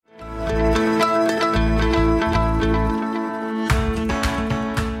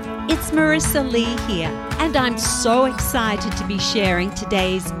Marissa Lee here, and I'm so excited to be sharing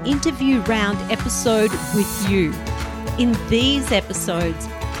today's interview round episode with you. In these episodes,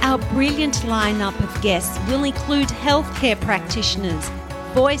 our brilliant lineup of guests will include healthcare practitioners,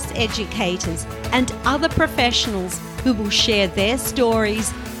 voice educators, and other professionals who will share their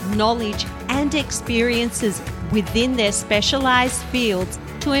stories, knowledge, and experiences within their specialized fields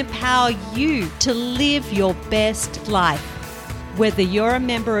to empower you to live your best life. Whether you're a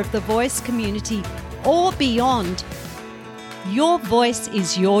member of the voice community or beyond, your voice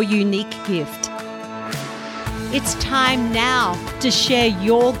is your unique gift. It's time now to share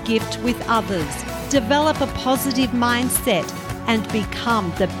your gift with others, develop a positive mindset, and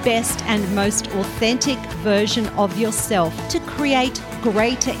become the best and most authentic version of yourself to create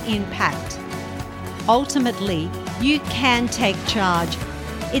greater impact. Ultimately, you can take charge.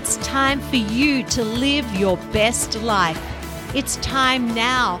 It's time for you to live your best life. It's time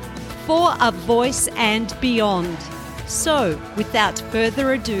now for A Voice and Beyond. So, without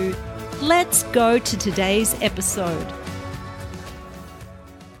further ado, let's go to today's episode.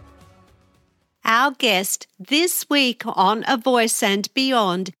 Our guest this week on A Voice and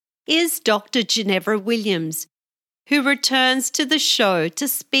Beyond is Dr. Jenevora Williams, who returns to the show to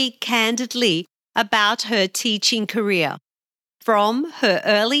speak candidly about her teaching career, from her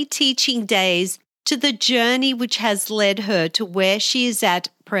early teaching days to the journey which has led her to where she is at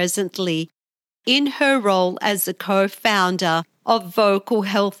presently in her role as the co-founder of Vocal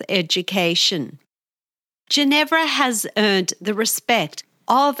Health Education. Jenevora has earned the respect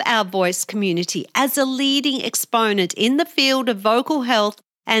of our voice community as a leading exponent in the field of vocal health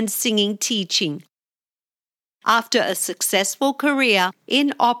and singing teaching. After a successful career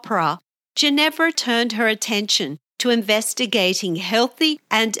in opera, Jenevora turned her attention to investigating healthy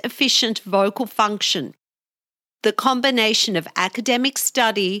and efficient vocal function. The combination of academic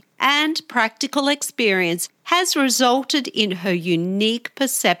study and practical experience has resulted in her unique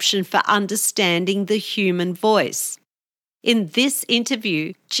perception for understanding the human voice. In this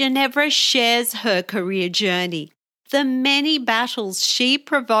interview, Jenevora shares her career journey, the many battles she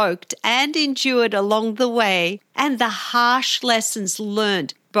provoked and endured along the way, and the harsh lessons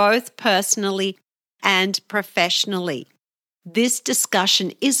learned both personally and professionally. This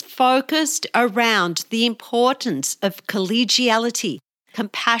discussion is focused around the importance of collegiality,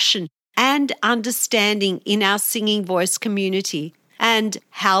 compassion, and understanding in our singing voice community, and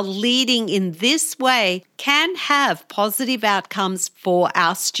how leading in this way can have positive outcomes for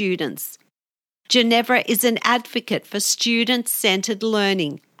our students. Jenevora is an advocate for student-centered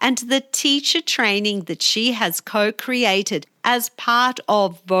learning, and the teacher training that she has co-created as part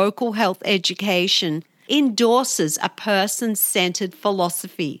of Vocal Health Education endorses a person-centered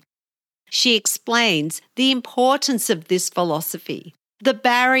philosophy. She explains the importance of this philosophy, the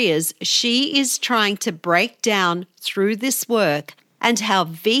barriers she is trying to break down through this work, and how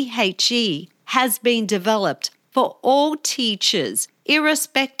VHE has been developed for all teachers,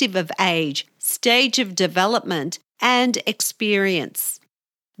 irrespective of age, stage of development, and experience.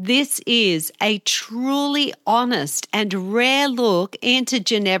 This is a truly honest and rare look into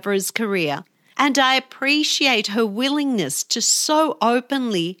Jenevora's career, and I appreciate her willingness to so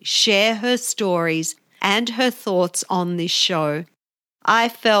openly share her stories and her thoughts on this show. I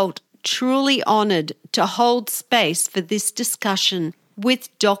felt truly honoured to hold space for this discussion with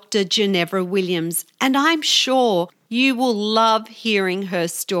Dr. Jenevora Williams, and I'm sure you will love hearing her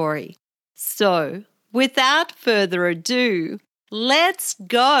story. So, without further ado, let's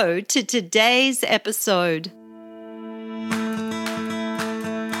go to today's episode.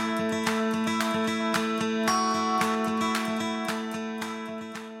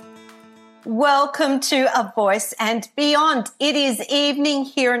 Welcome to A Voice and Beyond. It is evening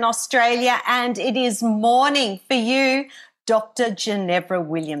here in Australia and it is morning for you, Dr. Jenevora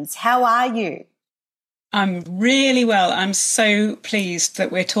Williams. How are you? I'm really well. I'm so pleased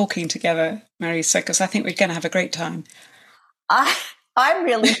that we're talking together, Marisa, because I think we're going to have a great time. I'm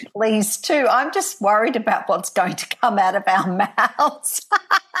really pleased too. I'm just worried about what's going to come out of our mouths.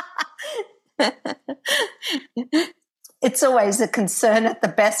 It's always a concern at the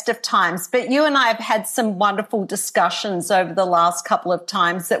best of times, but you and I have had some wonderful discussions over the last couple of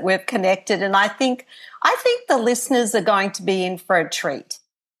times that we've connected, and I think the listeners are going to be in for a treat.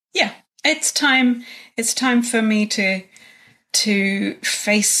 Yeah, it's time for me to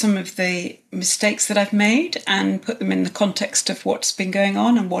face some of the mistakes that I've made and put them in the context of what's been going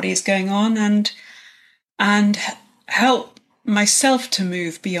on and what is going on, and help myself to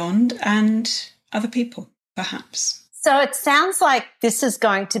move beyond and other people, perhaps. So it sounds like this is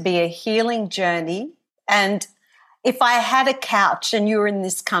going to be a healing journey, and if I had a couch and you were in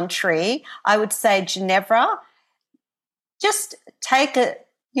this country, I would say, Jenevora, just take a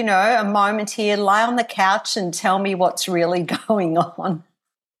moment here, lie on the couch and tell me what's really going on.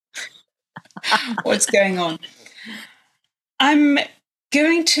 What's going on? I'm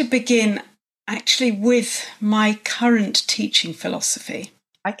going to begin actually with my current teaching philosophy.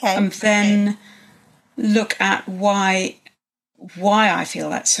 Okay. And then look at why I feel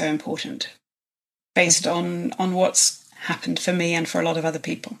that's so important based on what's happened for me and for a lot of other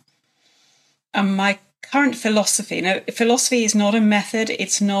people. And my current philosophy, philosophy is not a method.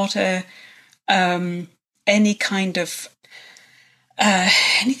 It's not any kind of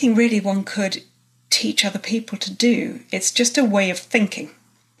anything really one could teach other people to do. It's just a way of thinking.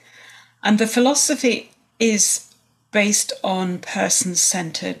 And the philosophy is based on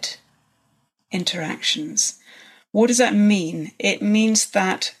person-centered interactions. What does that mean? It means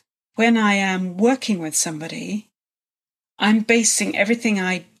that when I am working with somebody, I'm basing everything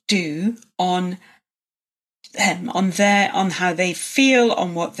I do on them, on how they feel,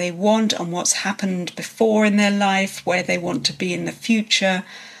 on what they want, on what's happened before in their life, where they want to be in the future.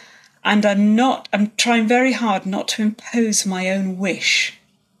 And I'm trying very hard not to impose my own wish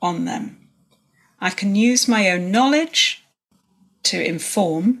on them. I can use my own knowledge to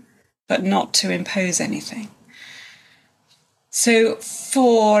inform, but not to impose anything. So,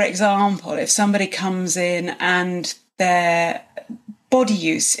 for example, if somebody comes in and their body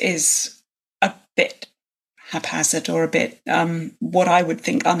use is a bit haphazard or a bit what I would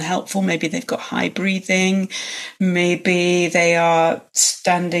think unhelpful, maybe they've got high breathing, maybe they are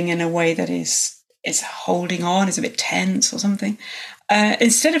standing in a way that is holding on, is a bit tense or something,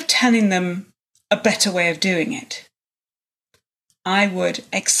 instead of telling them a better way of doing it, I would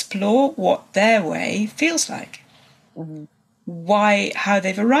explore what their way feels like. Mm-hmm. How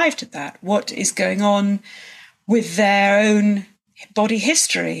they've arrived at that, what is going on with their own body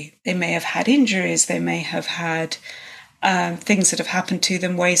history. They may have had injuries, they may have had things that have happened to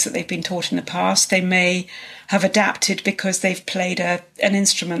them, ways that they've been taught in the past. They may have adapted because they've played an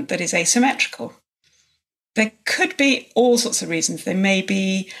instrument that is asymmetrical. There could be all sorts of reasons. They may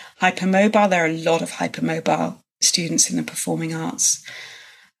be hypermobile. There are a lot of hypermobile students in the performing arts.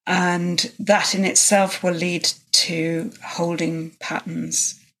 And that in itself will lead to holding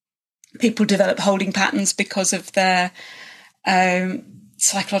patterns. People develop holding patterns because of their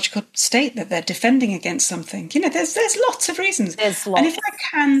psychological state, that they're defending against something. There's lots of reasons. There's lots.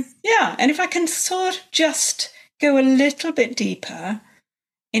 And if I can sort of just go a little bit deeper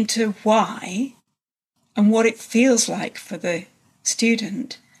into why and what it feels like for the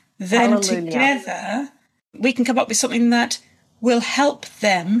student, then together we can come up with something that will help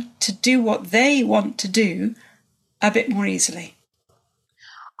them to do what they want to do a bit more easily.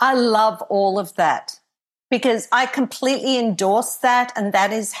 I love all of that because I completely endorse that, and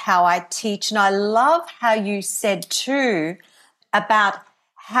that is how I teach. And I love how you said too about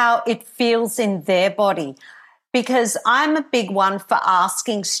how it feels in their body, because I'm a big one for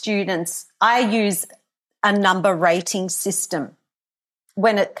asking students. I use a number rating system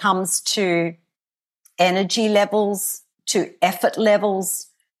when it comes to energy levels, to effort levels,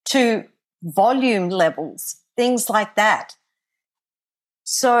 to volume levels, things like that.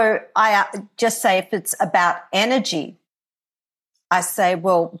 So I just say, if it's about energy, I say,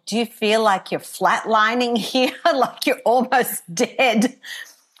 well, do you feel like you're flatlining here, like you're almost dead?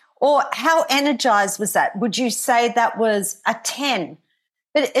 Or how energized was that? Would you say that was a 10?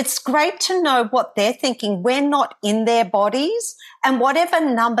 But it's great to know what they're thinking. We're not in their bodies, and whatever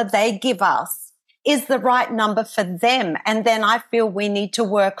number they give us is the right number for them. And then I feel we need to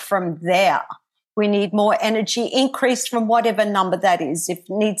work from there. We need more energy, increase from whatever number that is. If it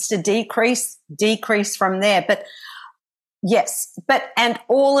needs to decrease from there. But yes, and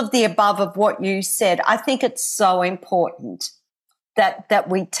all of the above of what you said, I think it's so important that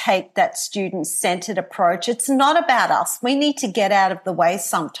we take that student-centered approach. It's not about us. We need to get out of the way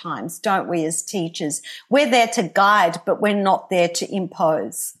sometimes, don't we, as teachers? We're there to guide, but we're not there to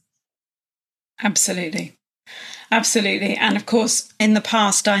impose. Absolutely. Absolutely. And of course, in the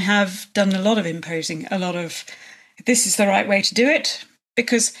past, I have done a lot of imposing, a lot of, this is the right way to do it,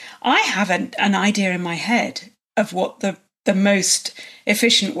 because I have an idea in my head of what the most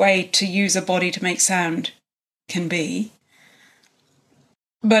efficient way to use a body to make sound can be.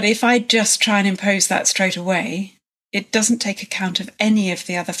 But if I just try and impose that straight away, it doesn't take account of any of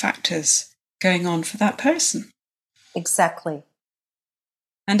the other factors going on for that person. Exactly.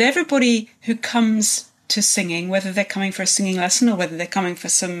 And everybody who comes to singing, whether they're coming for a singing lesson or whether they're coming for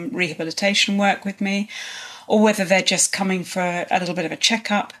some rehabilitation work with me, or whether they're just coming for a little bit of a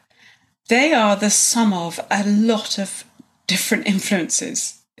checkup, they are the sum of a lot of different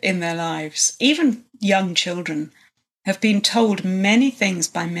influences in their lives. Even young children have been told many things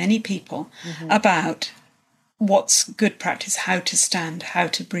by many people about what's good practice, how to stand, how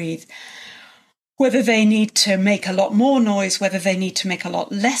to breathe, whether they need to make a lot more noise, whether they need to make a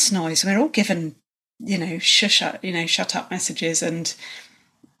lot less noise. We're all given, shut up messages and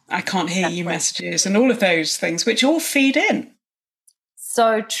I can't hear you messages and all of those things, which all feed in.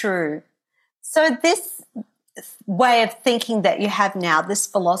 So true. So this way of thinking that you have now, this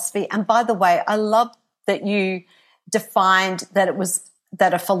philosophy, and by the way, I love that you defined that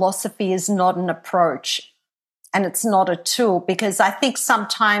that a philosophy is not an approach and it's not a tool, because I think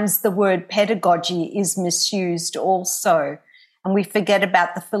sometimes the word pedagogy is misused also, and we forget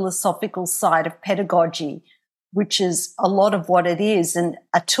about the philosophical side of pedagogy, which is a lot of what it is, and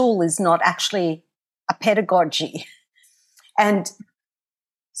a tool is not actually a pedagogy. And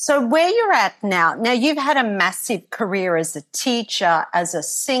so where you're at now you've had a massive career as a teacher, as a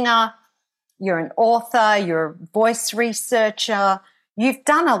singer, you're an author, you're a voice researcher. You've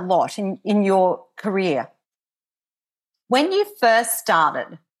done a lot in your career. When you first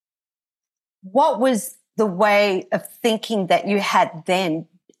started, what was the way of thinking that you had then,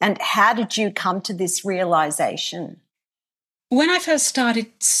 and how did you come to this realization? When I first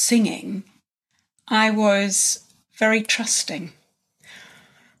started singing, I was very trusting,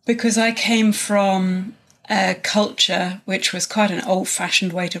 because I came from a culture which was quite an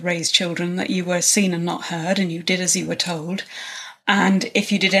old-fashioned way to raise children, that you were seen and not heard, and you did as you were told. And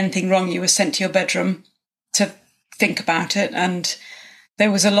if you did anything wrong, you were sent to your bedroom to think about it. And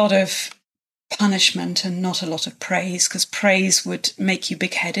there was a lot of punishment and not a lot of praise, because praise would make you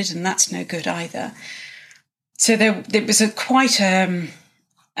big-headed, and that's no good either. So there was quite a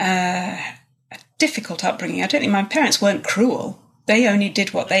difficult upbringing. I don't think my parents weren't cruel. They only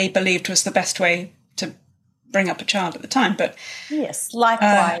did what they believed was the best way to bring up a child at the time. But yes,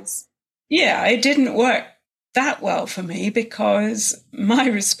 likewise. It didn't work that well for me, because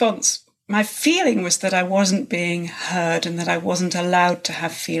my feeling was that I wasn't being heard and that I wasn't allowed to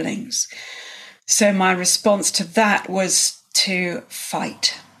have feelings. So my response to that was to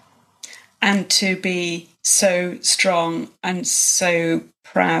fight and to be so strong and so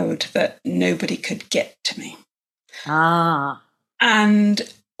proud that nobody could get to me.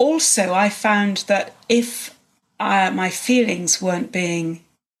 And also I found that if my feelings weren't being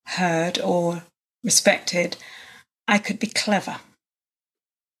heard or respected, I could be clever.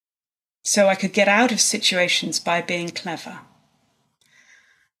 So I could get out of situations by being clever.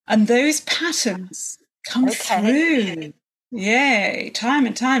 And those patterns come through, time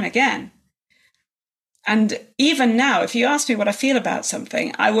and time again. And even now, if you ask me what I feel about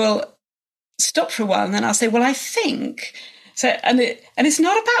something, I will stop for a while and then I'll say, well, I think. So, and it's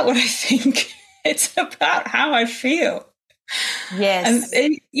not about what I think, it's about how I feel. Yes.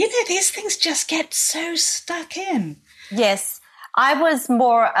 And, these things just get so stuck in. Yes. I was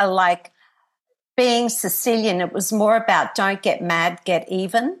more like being Sicilian, it was more about don't get mad, get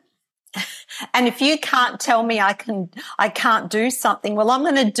even. And if you can't tell me I can't do something, well, I'm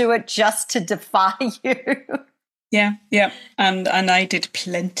going to do it just to defy you. Yeah. And I did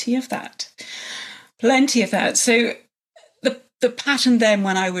plenty of that. So the pattern then,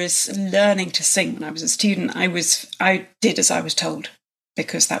 when I was learning to sing, when I was a student, I did as I was told,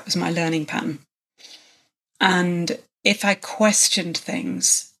 because that was my learning pattern. And if I questioned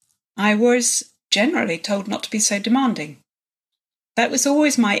things, I was generally told not to be so demanding. That was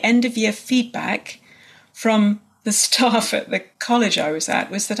always my end-of-year feedback from the staff at the college I was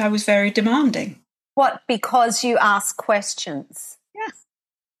at, was that I was very demanding. What, because you ask questions?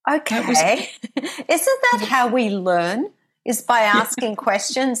 Yeah. Okay. Isn't that how we learn, is by asking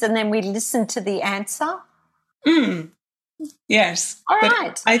questions and then we listen to the answer? Yes. All but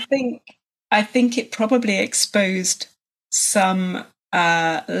right. I think it probably exposed some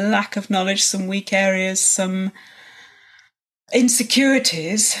lack of knowledge, some weak areas, some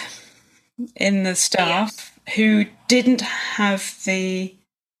insecurities in the staff who didn't have the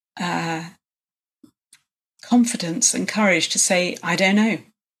confidence and courage to say, I don't know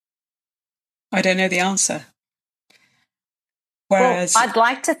the answer. Whereas, well, I'd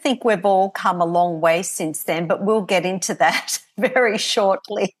like to think we've all come a long way since then, but we'll get into that very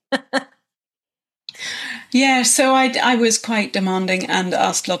shortly. Yeah, so I was quite demanding and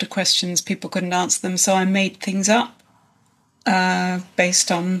asked a lot of questions. People couldn't answer them, so I made things up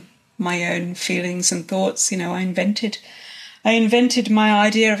based on my own feelings and thoughts. I invented my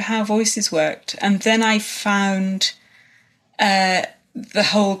idea of how voices worked, and then I found the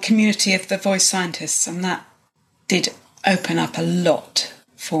whole community of the voice scientists, and that did open up a lot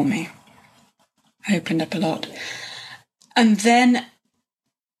for me. opened up a lot. And then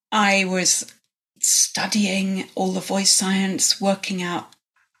I was studying all the voice science, working out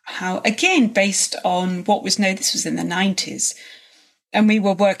how, again, based on what was known, this was in the 90s, and we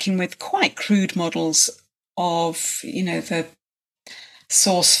were working with quite crude models of, the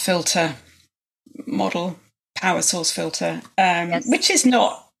source filter model, power source filter, Yes. which is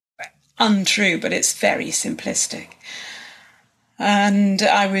not untrue, but it's very simplistic. And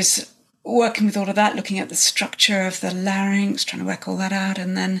I was working with all of that, looking at the structure of the larynx, trying to work all that out.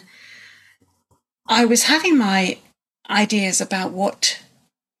 And then I was having my ideas about what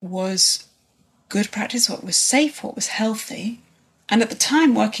was good practice, what was safe, what was healthy. And at the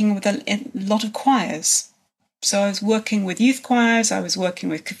time, working with a lot of choirs. So I was working with youth choirs, I was working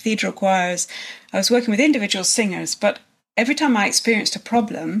with cathedral choirs, I was working with individual singers. But every time I experienced a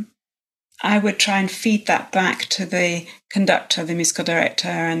problem, I would try and feed that back to the conductor, the musical director,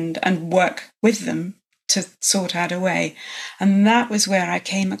 and work with them to sort out a way. And that was where I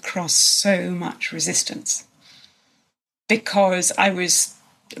came across so much resistance. Because I was,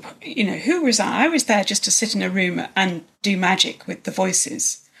 who was I? I was there just to sit in a room and do magic with the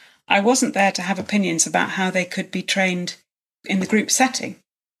voices. I wasn't there to have opinions about how they could be trained in the group setting.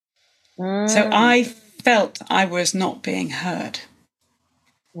 So I felt I was not being heard.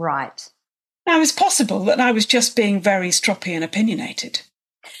 Right. Now, it's possible that I was just being very stroppy and opinionated.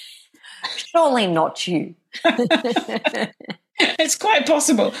 Surely not you. It's quite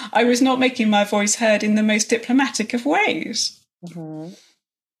possible I was not making my voice heard in the most diplomatic of ways. Mm-hmm.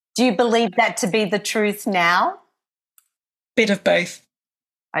 Do you believe that to be the truth now? Bit of both.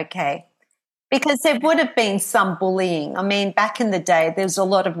 Okay. Because there would have been some bullying. I mean, back in the day, there was a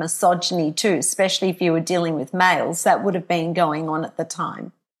lot of misogyny too, especially if you were dealing with males. That would have been going on at the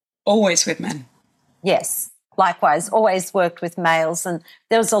time. Always with men. Yes. Likewise, always worked with males, and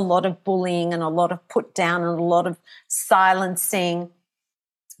there was a lot of bullying and a lot of put down and a lot of silencing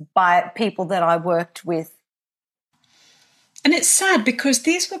by people that I worked with. And it's sad because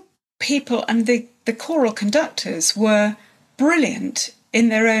these were people, and the choral conductors were brilliant in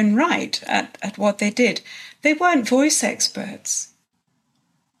their own right at what they did. They weren't voice experts.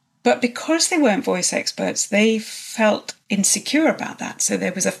 But because they weren't voice experts, they felt insecure about that. So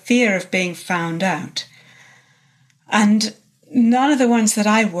there was a fear of being found out. And none of the ones that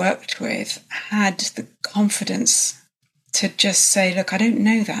I worked with had the confidence to just say, look, I don't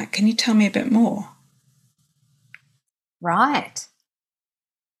know that. Can you tell me a bit more? Right.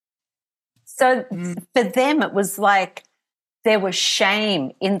 So for them, it was like there was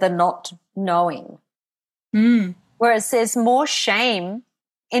shame in the not knowing. Whereas there's more shame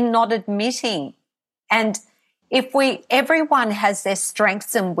in not admitting. And if everyone has their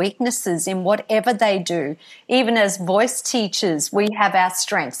strengths and weaknesses in whatever they do, even as voice teachers, we have our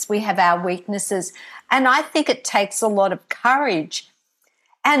strengths, we have our weaknesses. And I think it takes a lot of courage.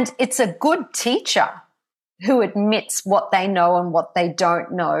 And it's a good teacher who admits what they know and what they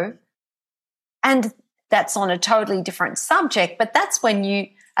don't know. And that's on a totally different subject, but that's when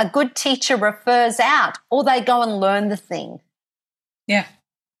a good teacher refers out, or they go and learn the thing. Yeah.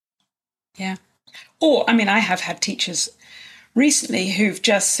 Yeah. Or, I mean, I have had teachers recently who've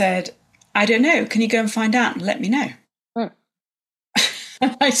just said, I don't know, can you go and find out and let me know?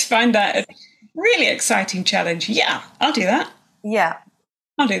 I find that a really exciting challenge. Yeah, I'll do that. Yeah.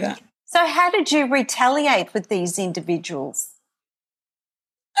 I'll do that. So how did you retaliate with these individuals?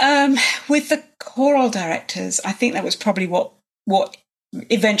 With the choral directors, I think that was probably what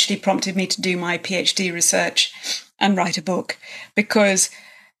eventually prompted me to do my PhD research and write a book. Because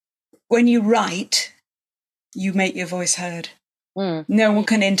when you write, you make your voice heard. No one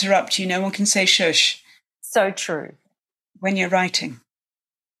can interrupt you. No one can say shush. So true. When you're writing.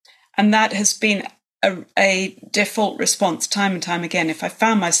 And that has been a default response time and time again. If I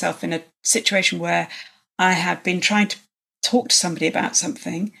found myself in a situation where I have been trying to talk to somebody about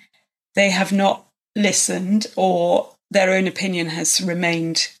something, they have not listened, or their own opinion has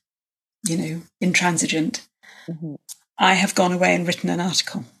remained, intransigent, I have gone away and written an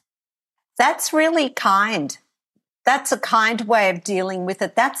article. That's really kind. That's a kind way of dealing with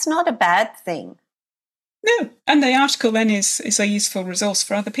it. That's not a bad thing. No, and the article then is a useful resource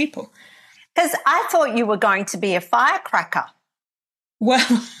for other people. Because I thought you were going to be a firecracker.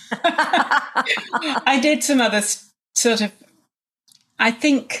 Well, I did some other sort of, I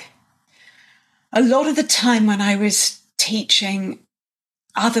think a lot of the time when I was teaching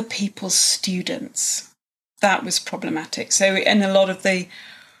other people's students, that was problematic. So in a lot of the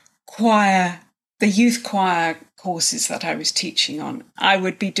youth choir courses that I was teaching on, I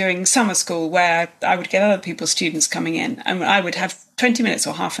would be doing summer school where I would get other people's students coming in and I would have 20 minutes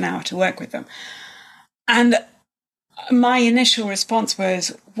or half an hour to work with them. And my initial response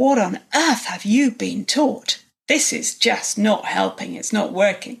was, what on earth have you been taught? This is just not helping. It's not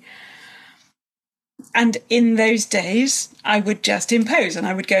working. And in those days, I would just impose, and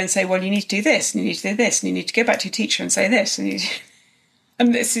I would go and say, well, you need to do this, and you need to do this, and you need to go back to your teacher and say this,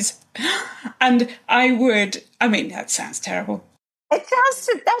 and this is, and I mean, that sounds terrible. It does.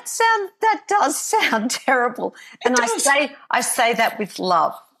 That does sound terrible. And I say that with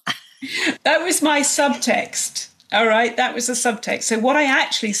love. That was my subtext. All right. That was the subtext. So what I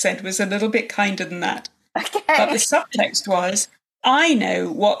actually said was a little bit kinder than that. Okay. But the subtext was, I know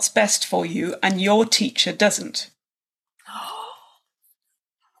what's best for you and your teacher doesn't.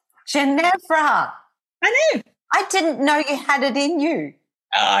 Genevra. I know. I didn't know you had it in you.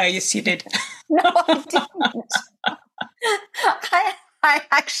 Ah, yes, you did. No, I didn't. I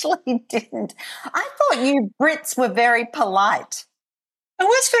actually didn't. I thought you Brits were very polite. I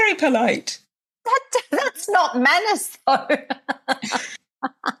was very polite. That's not manners, though.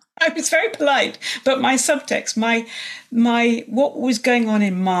 I was very polite, but my subtext, my what was going on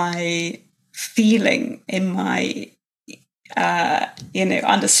in my feeling, in my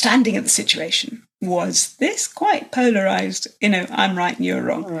understanding of the situation was this quite polarized. I'm right and you're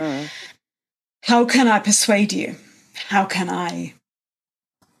wrong. Mm. How can I persuade you? How can I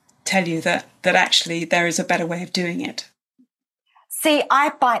tell you that actually there is a better way of doing it? See, I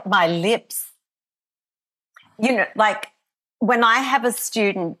bite my lips. Like when I have a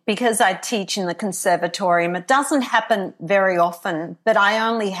student, because I teach in the conservatorium, it doesn't happen very often, but I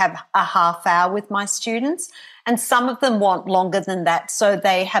only have a half hour with my students, and some of them want longer than that, so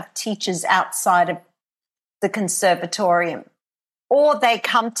they have teachers outside of the conservatorium. Or they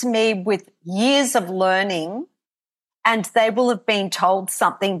come to me with years of learning and they will have been told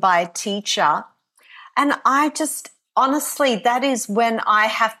something by a teacher. And honestly, that is when I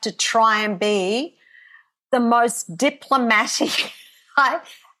have to try and be the most diplomatic I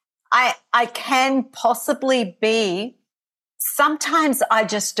can possibly be. Sometimes I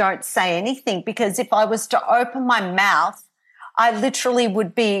just don't say anything, because if I was to open my mouth, I literally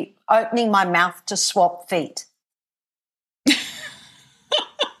would be opening my mouth to swap feet.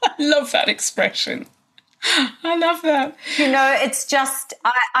 I love that expression. I love that. It's just,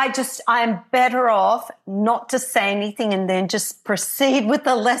 I'm better off not to say anything and then just proceed with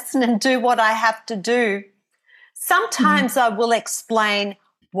the lesson and do what I have to do. Sometimes I will explain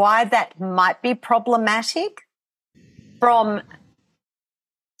why that might be problematic from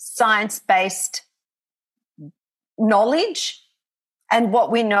science-based knowledge and what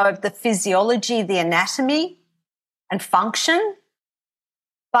we know of the physiology, the anatomy and function.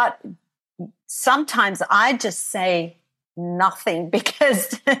 But sometimes I just say nothing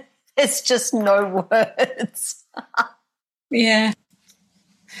because there's just no words. Yeah.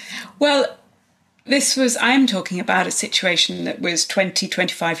 Well, I'm talking about a situation that was 20,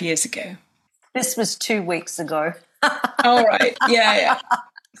 25 years ago. This was 2 weeks ago. All right. Yeah.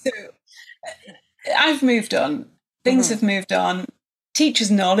 So I've moved on. Things have moved on.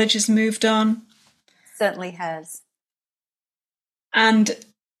 Teachers' knowledge has moved on. Certainly has. And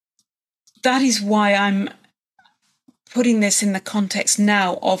that is why I'm putting this in the context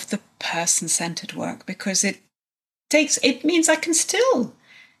now of the person-centered work, because it means I can still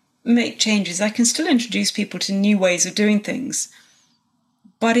make changes. I can still introduce people to new ways of doing things,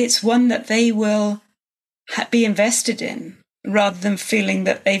 but it's one that they will be invested in, rather than feeling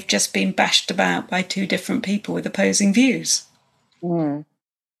that they've just been bashed about by two different people with opposing views.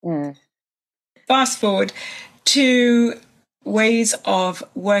 Fast forward to ways of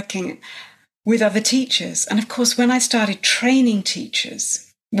working with other teachers. And of course, when I started training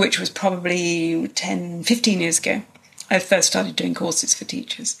teachers, which was probably 10, 15 years ago, I first started doing courses for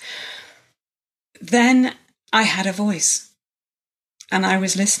teachers, then I had a voice and I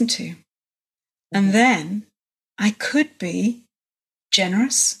was listened to. And then I could be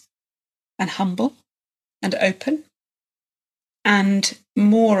generous and humble and open and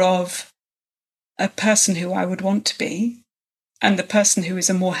more of a person who I would want to be, and the person who is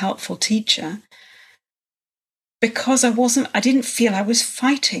a more helpful teacher, because I didn't feel I was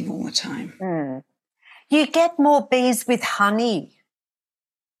fighting all the time. You get more bees with honey.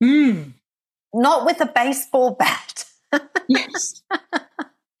 Not with a baseball bat. Yes.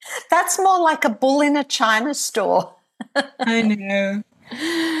 That's more like a bull in a china store. I know.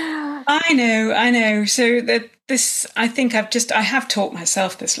 So I think I have taught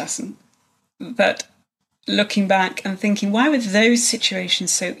myself this lesson, that looking back and thinking, why were those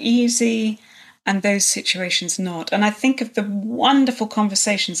situations so easy and those situations not? And I think of the wonderful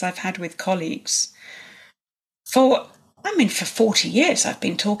conversations I've had with colleagues. For I mean, for 40 years, I've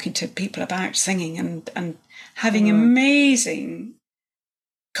been talking to people about singing and having amazing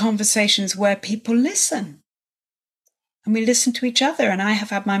conversations where people listen. And we listen to each other. And I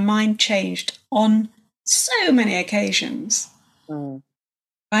have had my mind changed on so many occasions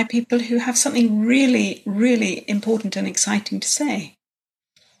by people who have something really, really important and exciting to say.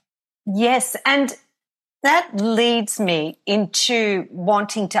 Yes, and that leads me into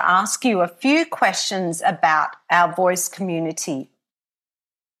wanting to ask you a few questions about our voice community.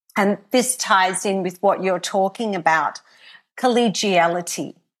 And this ties in with what you're talking about,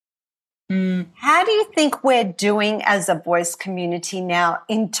 collegiality. How do you think we're doing as a voice community now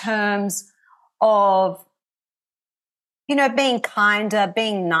in terms of, being kinder,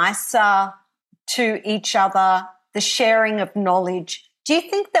 being nicer to each other, the sharing of knowledge? Do you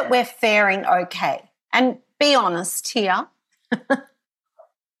think that we're faring okay? And be honest here.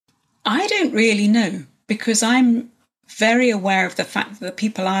 I don't really know, because I'm very aware of the fact that the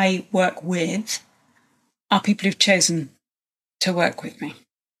people I work with are people who've chosen to work with me.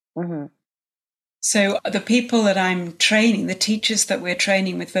 Mm-hmm. So the people that I'm training, the teachers that we're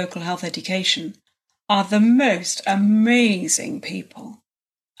training with vocal health education, are the most amazing people.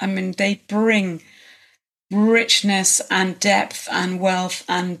 I mean, they bring richness and depth and wealth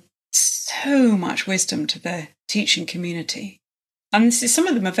and so much wisdom to the teaching community. And some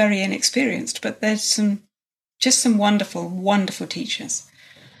of them are very inexperienced, but there's some wonderful, wonderful teachers.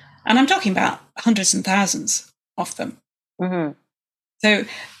 And I'm talking about hundreds and thousands of them. Mm-hmm. So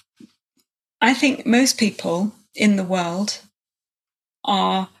I think most people in the world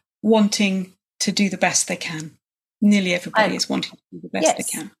are wanting to do the best they can. Nearly everybody is wanting to do the best they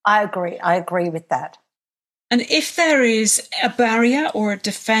can. I agree. I agree with that. And if there is a barrier or a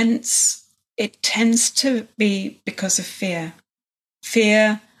defense, it tends to be because of fear.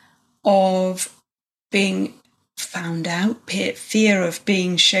 Fear of being found out, fear of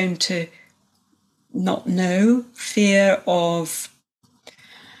being shown to not know, fear of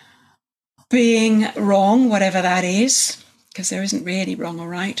being wrong, whatever that is, because there isn't really wrong or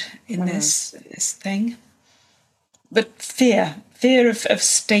right in this thing. But fear of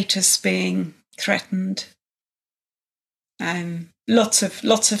status being threatened. Lots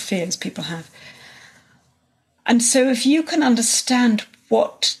of fears people have. And so if you can understand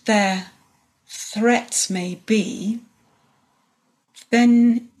what their threats may be,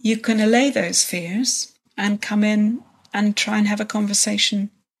 then you can allay those fears and come in and try and have a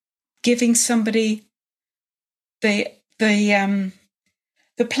conversation, giving somebody the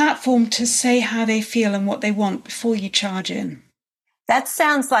platform to say how they feel and what they want before you charge in. That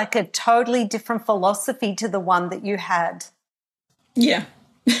sounds like a totally different philosophy to the one that you had. Yeah.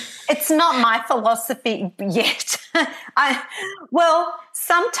 It's not my philosophy yet. I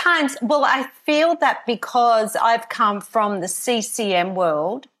feel that because I've come from the CCM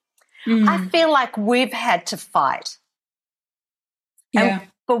world, I feel like we've had to fight. Yeah.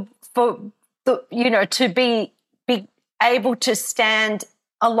 And to be able to stand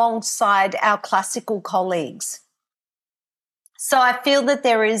alongside our classical colleagues. So I feel that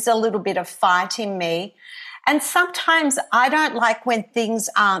there is a little bit of fight in me. And sometimes I don't like when things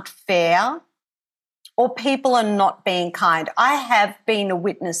aren't fair or people are not being kind. I have been a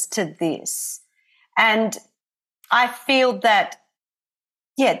witness to this. And I feel that,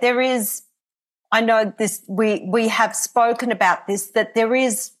 there is, I know this, we have spoken about this, that there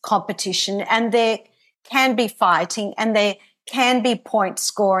is competition and there can be fighting and there can be point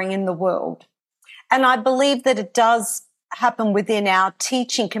scoring in the world. And I believe that it does happen within our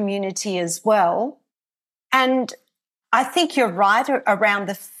teaching community as well. And I think you're right around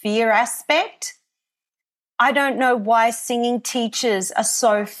the fear aspect. I don't know why singing teachers are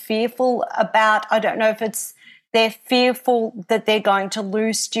so fearful about, I don't know if they're fearful that they're going to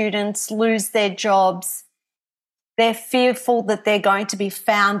lose students, lose their jobs. They're fearful that they're going to be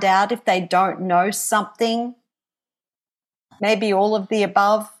found out if they don't know something. Maybe all of the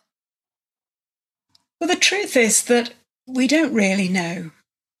above. Well, the truth is that we don't really know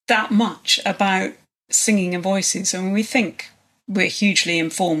that much about singing and voices. I mean, we think we're hugely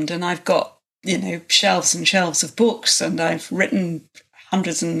informed, and I've got, shelves and shelves of books, and I've written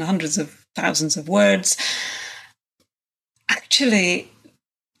hundreds and hundreds of thousands of words. Actually,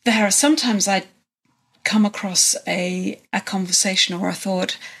 there are sometimes I come across a conversation or a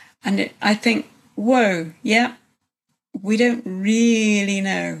thought, and I think, whoa, yeah, we don't really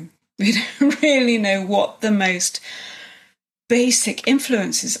know. We don't really know what the most basic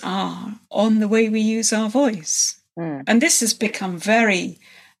influences are on the way we use our voice. And this has become very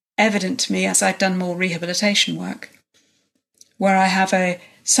evident to me as I've done more rehabilitation work, where I have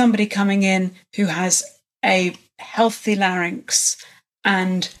somebody coming in who has a healthy larynx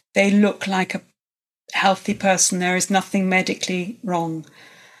and they look like a healthy person. There is nothing medically wrong.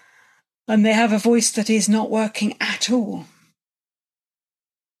 And they have a voice that is not working at all.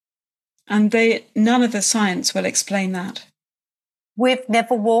 And none of the science will explain that. We've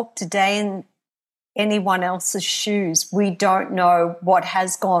never walked a day in anyone else's shoes. We don't know what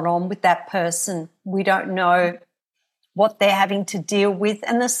has gone on with that person. We don't know what they're having to deal with.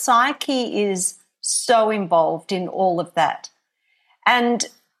 And the psyche is so involved in all of that. And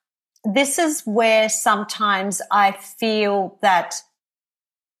this is where sometimes I feel that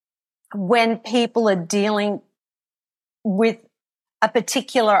when people are dealing with a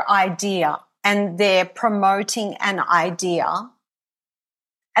particular idea and they're promoting an idea,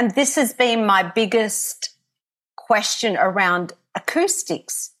 and this has been my biggest question around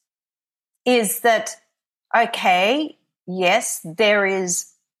acoustics, is that, okay, yes, there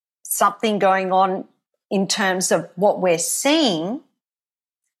is something going on in terms of what we're seeing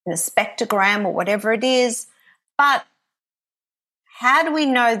in a spectrogram or whatever it is, but how do we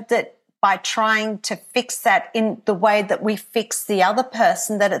know that by trying to fix that in the way that we fix the other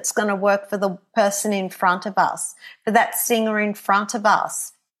person, that it's going to work for the person in front of us, for that singer in front of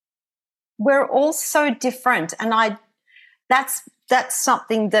us? We're all so different, and that's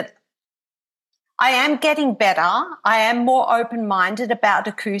something that I am getting better. I am more open-minded about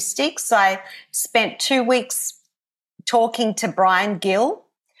acoustics. I spent 2 weeks talking to Brian Gill,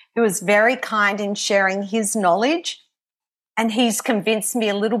 who was very kind in sharing his knowledge. And he's convinced me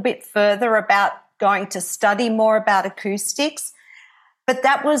a little bit further about going to study more about acoustics. But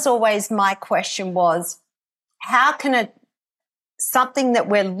that was always my question, was how can something that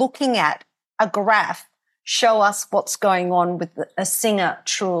we're looking at, a graph, show us what's going on with a singer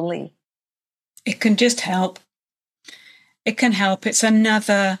truly? It can just help. It can help. It's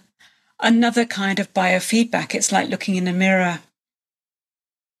another kind of biofeedback. It's like looking in a mirror.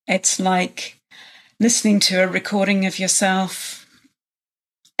 It's like listening to a recording of yourself.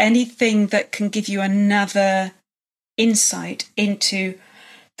 Anything that can give you another insight into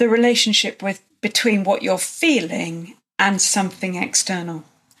the relationship between what you're feeling and something external.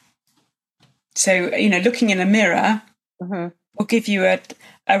 So, looking in a mirror will give you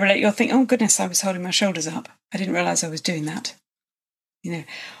you'll think, oh goodness, I was holding my shoulders up. I didn't realize I was doing that.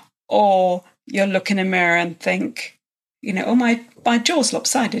 Or you'll look in a mirror and think, oh, my jaw's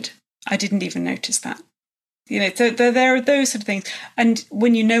lopsided. I didn't even notice that. So there are those sort of things. And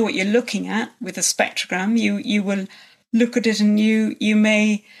when you know what you're looking at with a spectrogram, you will look at it and you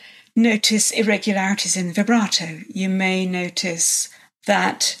may notice irregularities in vibrato. You may notice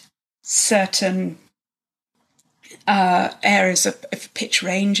that certain areas of pitch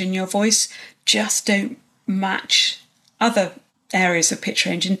range in your voice just don't match other areas of pitch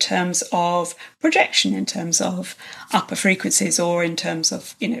range in terms of projection, in terms of upper frequencies, or in terms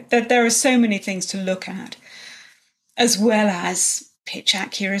of, there are so many things to look at, as well as pitch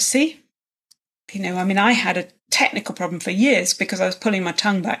accuracy. I had a technical problem for years because I was pulling my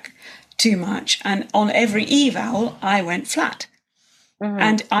tongue back too much, and on every eval I went flat.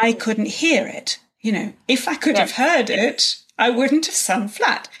 And I couldn't hear it. If I could have heard it, I wouldn't have sung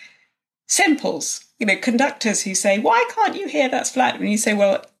flat. Simples, conductors who say, why can't you hear that's flat? And you say,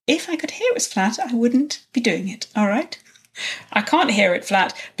 well, if I could hear it was flat, I wouldn't be doing it. All right. I can't hear it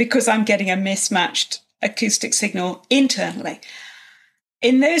flat because I'm getting a mismatched acoustic signal internally.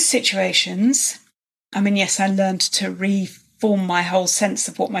 In those situations, yes, I learned to reform my whole sense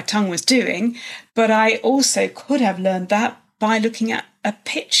of what my tongue was doing, but I also could have learned that by looking at a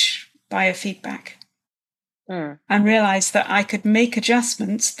pitch biofeedback and realised that I could make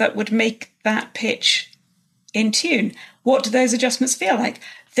adjustments that would make that pitch in tune. What do those adjustments feel like?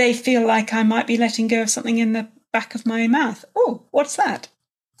 They feel like I might be letting go of something in the back of my mouth. Oh, what's that?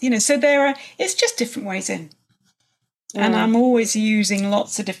 So it's just different ways in. And I'm always using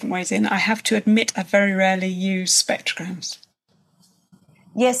lots of different ways in. I have to admit, I very rarely use spectrograms.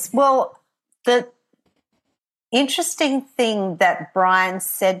 Yes, well, the interesting thing that Brian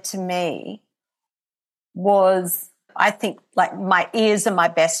said to me was, I think, like, my ears are my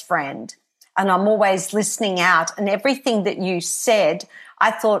best friend, and I'm always listening out, and everything that you said,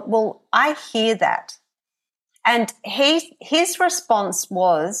 I thought, well, I hear that. And his response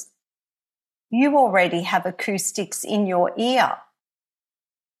was, you already have acoustics in your ear.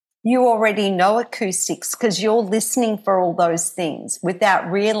 You already know acoustics because you're listening for all those things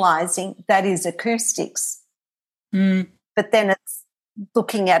without realizing that is acoustics. But then it's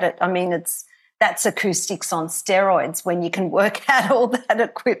looking at it, that's acoustics on steroids when you can work out all that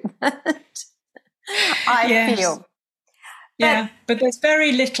equipment. I feel. But there's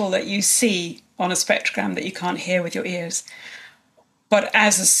very little that you see on a spectrogram that you can't hear with your ears. But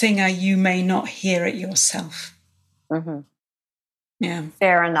as a singer, you may not hear it yourself. Mm-hmm. Yeah.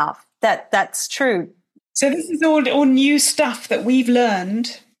 Fair enough. That's true. So this is all new stuff that we've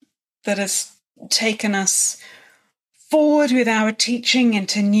learned that has taken us forward with our teaching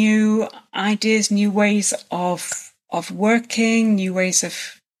into new ideas, new ways of working, new ways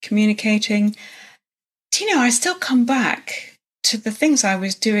of communicating. Do you know, I still come back to the things I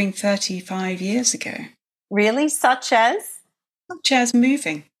was doing 35 years ago. Really? Such as? Such as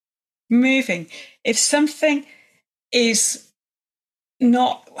moving. If something is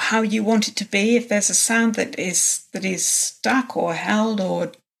not how you want it to be, if there's a sound that is stuck or held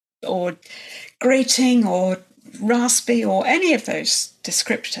or grating or raspy or any of those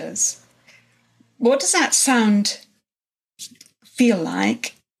descriptors, what does that sound feel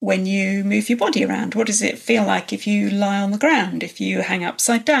like when you move your body around? What does it feel like if you lie on the ground, if you hang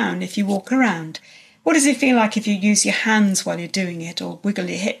upside down, if you walk around? What does it feel like if you use your hands while you're doing it or wiggle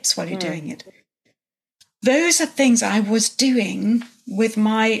your hips while you're doing it? Those are things I was doing with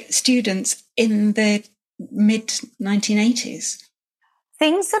my students in the mid-1980s.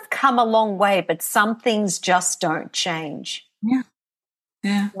 Things have come a long way, but some things just don't change.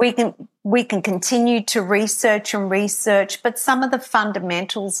 Yeah. We can continue to research, but some of the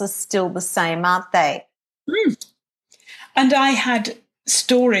fundamentals are still the same, aren't they? And I had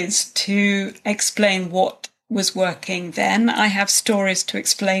stories to explain what was working then. I have stories to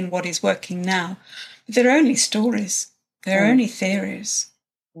explain what is working now. They're only stories. They're only theories.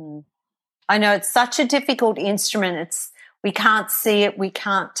 I know it's such a difficult instrument. We can't see it, we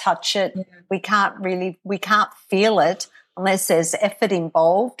can't touch it, we can't feel it unless there's effort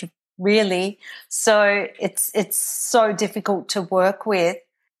involved, really. So it's so difficult to work with.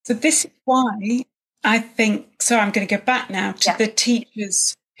 So this is why I think, so I'm going to go back now to the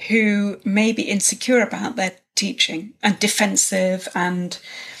teachers who may be insecure about their teaching and defensive and,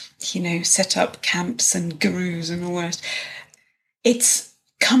 set up camps and gurus and all that. It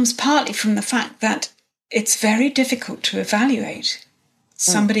comes partly from the fact that it's very difficult to evaluate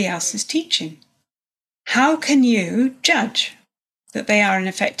somebody else's teaching. How can you judge that they are an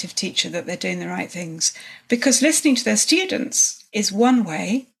effective teacher, that they're doing the right things? Because listening to their students is one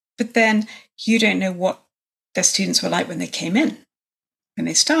way, but then you don't know what their students were like when they came in, when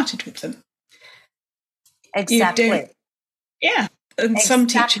they started with them. Exactly. And some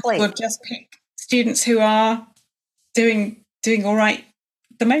teachers will just pick students who are doing all right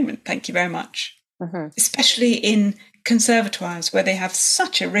at the moment. Thank you very much. Especially in conservatoires where they have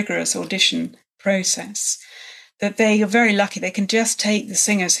such a rigorous audition process that they are very lucky. They can just take the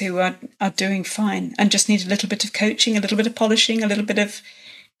singers who are doing fine and just need a little bit of coaching, a little bit of polishing, a little bit of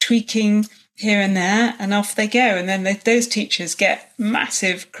tweaking here and there, and off they go. And then those teachers get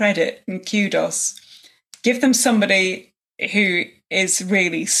massive credit and kudos. Give them somebody who is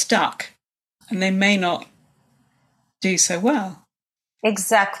really stuck and they may not do so well.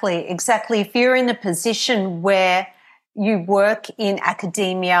 Exactly. If you're in a position where you work in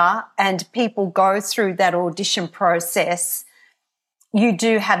academia and people go through that audition process, you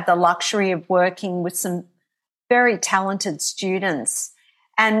do have the luxury of working with some very talented students.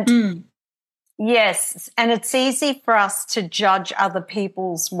 And yes, and it's easy for us to judge other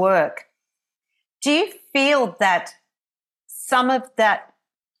people's work. Do you feel that some of that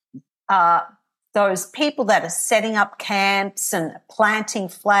those people that are setting up camps and planting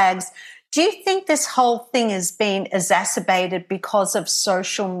flags, do you think this whole thing has been exacerbated because of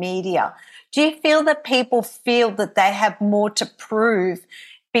social media? Do you feel that people feel that they have more to prove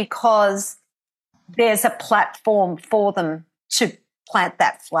because there's a platform for them to plant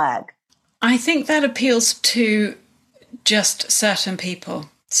that flag? I think that appeals to just certain people.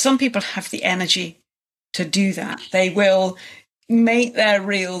 Some people have the energy to do that. They will make their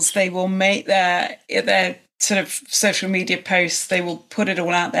reels, they will make their sort of social media posts, they will put it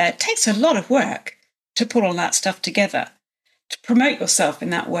all out there. It takes a lot of work to put all that stuff together, to promote yourself in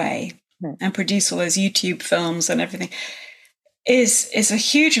that way and produce all those YouTube films and everything is a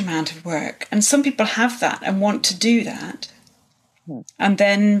huge amount of work. And some people have that and want to do that. And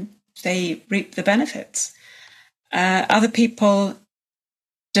then they reap the benefits. Other people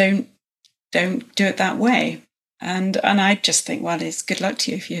don't do it that way. And I just think, well, it's good luck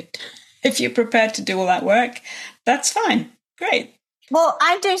to you if you're prepared to do all that work. That's fine. Great. Well,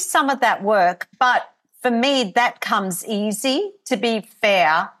 I do some of that work, but for me, that comes easy, to be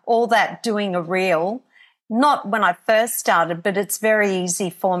fair, all that doing a reel. Not when I first started, but it's very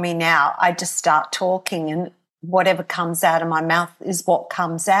easy for me now. I just start talking and whatever comes out of my mouth is what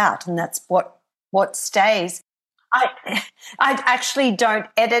comes out, and that's what stays. I actually don't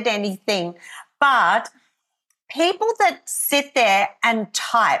edit anything. But people that sit there and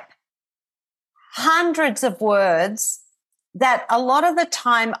type hundreds of words that a lot of the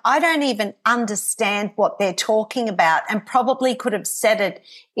time I don't even understand what they're talking about, and probably could have said it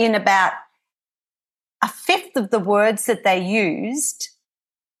in about a fifth of the words that they used,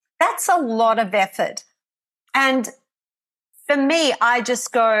 that's a lot of effort. And for me, I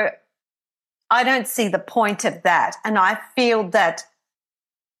just go, I don't see the point of that. And I feel that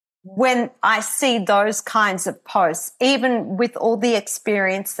when I see those kinds of posts, even with all the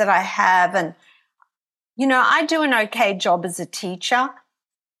experience that I have, and, you know, I do an okay job as a teacher.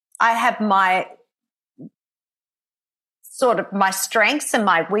 I have my sort of my strengths and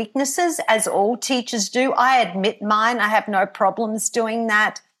my weaknesses, as all teachers do. I admit mine. I have no problems doing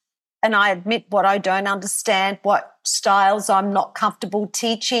that. And I admit what I don't understand, what styles I'm not comfortable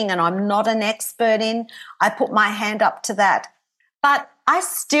teaching and I'm not an expert in. I put my hand up to that. But I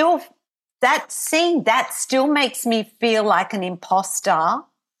still, seeing that still makes me feel like an imposter.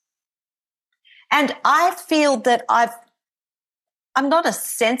 And I feel that I'm not a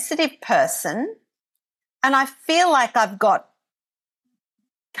sensitive person, and I feel like I've got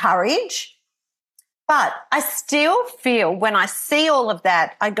courage, but I still feel when I see all of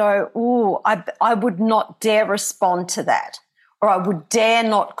that, I go, ooh, I would not dare respond to that, or I would dare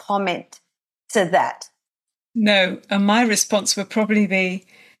not comment to that. No, and my response would probably be,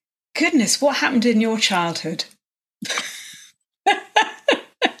 goodness, what happened in your childhood?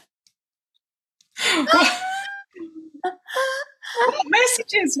 What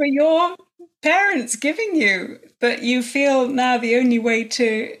messages were your parents giving you that you feel now the only way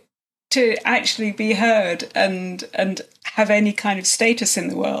to actually be heard and have any kind of status in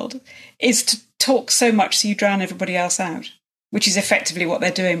the world is to talk so much so you drown everybody else out, which is effectively what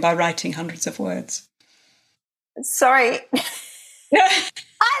they're doing by writing hundreds of words. Sorry. I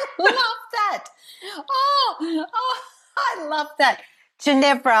love that. Oh, I love that.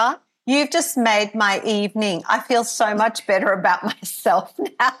 Genevra, you've just made my evening. I feel so much better about myself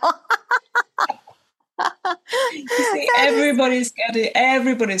now. You see, everybody's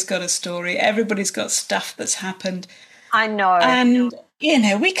got a story. Everybody's got stuff that's happened. I know. And, you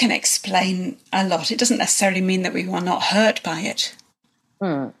know, we can explain a lot. It doesn't necessarily mean that we are not hurt by it.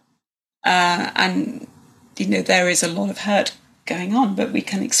 And, you know, there is a lot of hurt going on, but we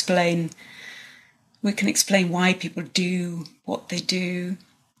can explain why people do what they do.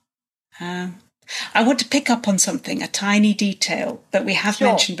 I want to pick up on something, a tiny detail that we have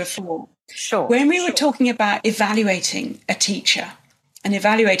mentioned before. Sure. When we were talking about evaluating a teacher and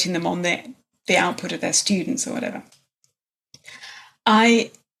evaluating them on the output of their students or whatever,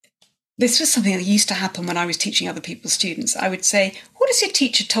 this was something that used to happen when I was teaching other people's students. I would say, what has your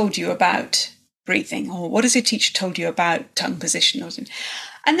teacher told you about breathing? Or what has your teacher told you about tongue position?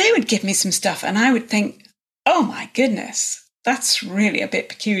 And they would give me some stuff and I would think, oh my goodness, that's really a bit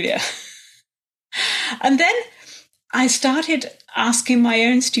peculiar. And then I started asking my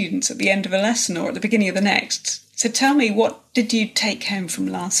own students at the end of a lesson or at the beginning of the next, so tell me, what did you take home from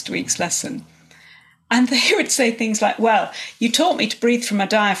last week's lesson? And they would say things like, well, you taught me to breathe from my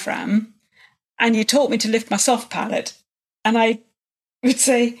diaphragm and you taught me to lift my soft palate. And I would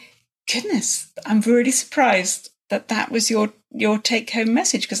say, goodness, I'm really surprised that was your take-home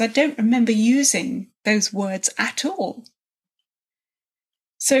message, because I don't remember using those words at all.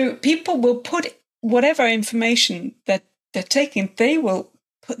 So people will put whatever information that they're taking, they will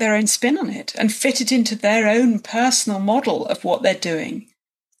put their own spin on it and fit it into their own personal model of what they're doing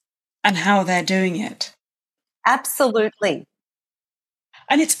and how they're doing it. Absolutely.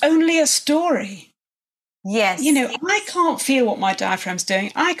 And it's only a story. Yes. You know, I can't feel what my diaphragm's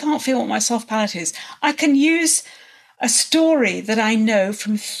doing. I can't feel what my soft palate is. I can use a story that I know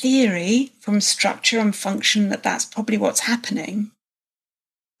from theory, from structure and function, that's probably what's happening.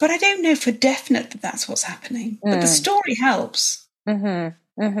 But I don't know for definite that that's what's happening. But the story helps.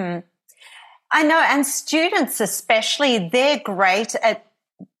 Mm-hmm. Mm-hmm. I know, and students especially, they're great at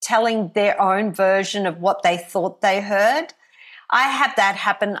telling their own version of what they thought they heard. I had that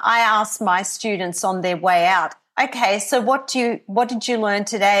happen. I asked my students on their way out, okay, so what did you learn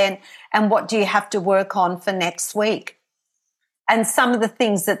today, and what do you have to work on for next week? And some of the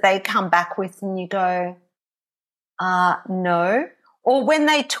things that they come back with and you go, no. Or when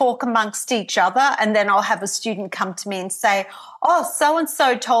they talk amongst each other, and then I'll have a student come to me and say, oh,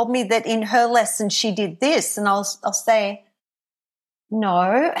 so-and-so told me that in her lesson she did this. And I'll say,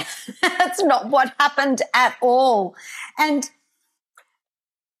 no, that's not what happened at all. And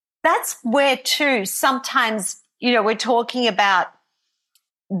that's where too, sometimes, you know, we're talking about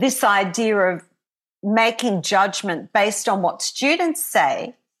this idea of making judgment based on what students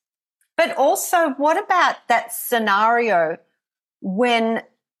say. But also, what about that scenario when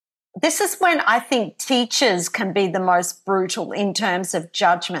this is when I think teachers can be the most brutal in terms of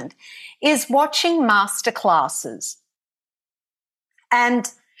judgment, is watching masterclasses.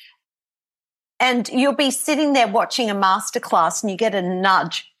 And you'll be sitting there watching a masterclass and you get a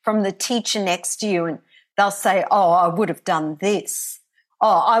nudge from the teacher next to you and they'll say, oh, I would have done this.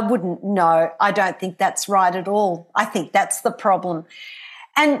 Oh, I wouldn't know. I don't think that's right at all. I think that's the problem.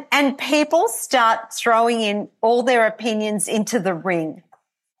 And people start throwing in all their opinions into the ring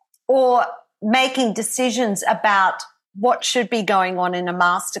or making decisions about what should be going on in a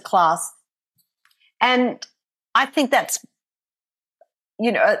masterclass. And I think that's,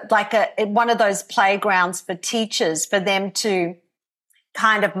 like one of those playgrounds for teachers, for them to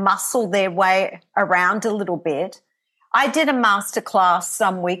kind of muscle their way around a little bit. I did a masterclass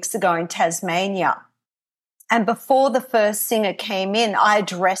some weeks ago in Tasmania. And before the first singer came in, I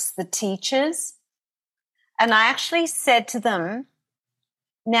addressed the teachers. And I actually said to them,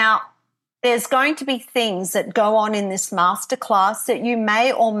 now, there's going to be things that go on in this masterclass that you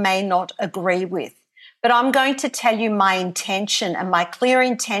may or may not agree with. But I'm going to tell you my intention and my clear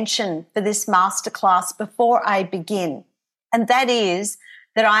intention for this masterclass before I begin. And that is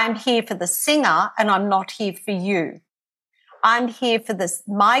that I am here for the singer and I'm not here for you. I'm here for this.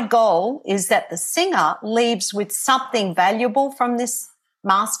 My goal is that the singer leaves with something valuable from this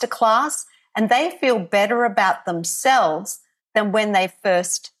masterclass and they feel better about themselves than when they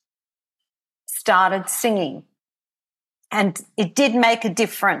first started singing. And it did make a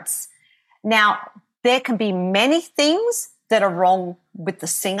difference. Now, there can be many things that are wrong with the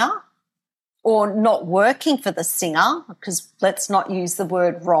singer or not working for the singer, because let's not use the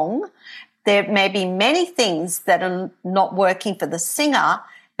word wrong. There may be many things that are not working for the singer,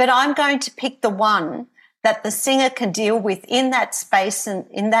 but I'm going to pick the one that the singer can deal with in that space and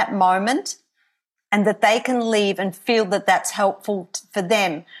in that moment, and that they can leave and feel that that's helpful for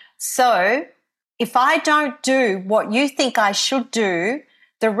them. So if I don't do what you think I should do,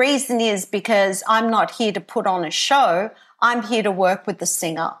 the reason is because I'm not here to put on a show. I'm here to work with the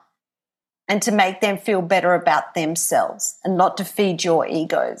singer and to make them feel better about themselves and not to feed your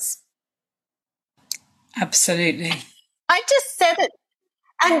egos. Absolutely. I just said it.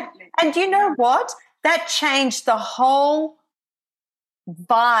 And you know what? That changed the whole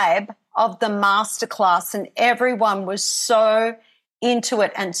vibe of the masterclass, and everyone was so into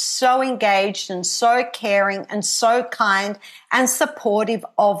it and so engaged and so caring and so kind and supportive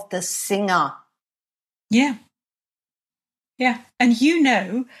of the singer. Yeah. Yeah. And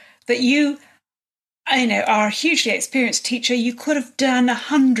that you are a hugely experienced teacher. You could have done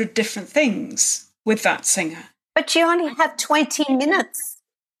 100 different things with that singer. But you only have 20 minutes.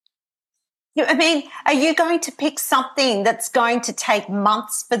 Are you going to pick something that's going to take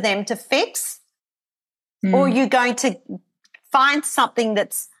months for them to fix? Or are you going to find something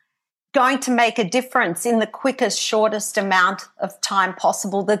that's going to make a difference in the quickest, shortest amount of time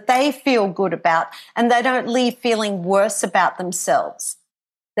possible that they feel good about and they don't leave feeling worse about themselves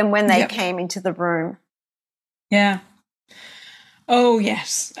than when they came into the room? Yeah. Oh,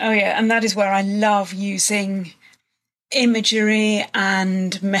 yes. Oh, yeah. And that is where I love using imagery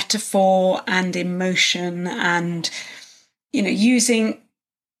and metaphor and emotion and, using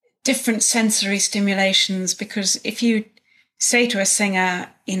different sensory stimulations, because if you say to a singer,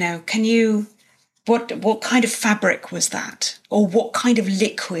 what kind of fabric was that? Or what kind of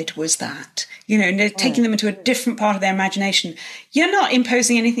liquid was that? Taking them into a different part of their imagination. You're not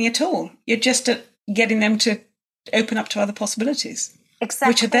imposing anything at all. You're just getting them to open up to other possibilities.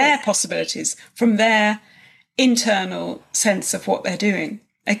 Exactly. Which are their possibilities from their internal sense of what they're doing.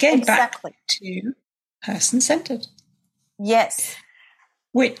 Again, back to person-centered. Yes.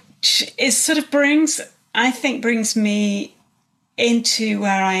 Which is sort of brings me into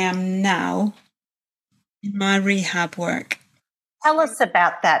where I am now in my rehab work. Tell us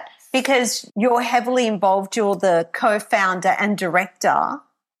about that, because you're heavily involved. You're the co-founder and director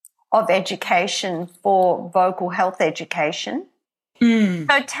of education for Vocal Health Education.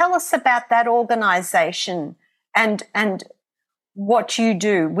 So tell us about that organisation and what you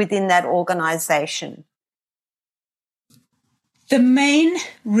do within that organisation. The main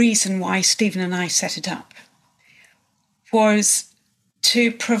reason why Stephen and I set it up was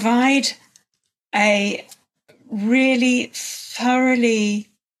to provide a really thoroughly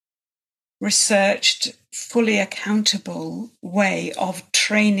researched, fully accountable way of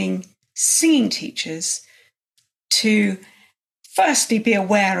training singing teachers to firstly be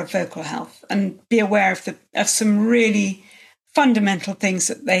aware of vocal health and be aware of some really fundamental things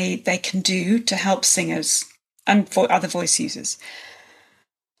that they can do to help singers and for other voice users.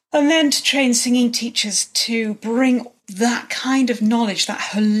 And then to train singing teachers to bring that kind of knowledge,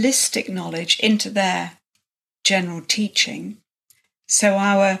 that holistic knowledge, into their general teaching. So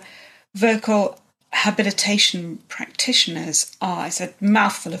our vocal habilitation practitioners are, it's a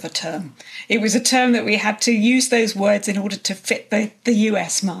mouthful of a term. It was a term that we had to use those words in order to fit the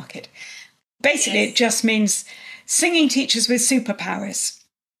US market. Basically, It just means singing teachers with superpowers,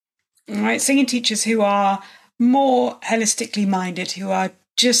 right? Singing teachers who are more holistically minded, who are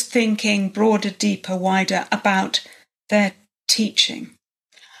just thinking broader, deeper, wider about their teaching.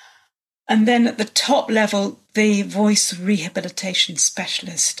 And then at the top level, the voice rehabilitation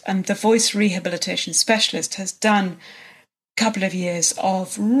specialist. And the voice rehabilitation specialist has done a couple of years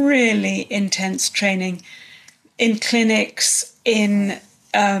of really intense training in clinics, in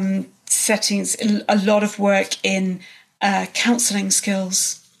settings, a lot of work in counselling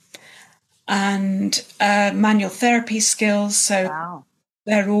skills and manual therapy skills. So Wow.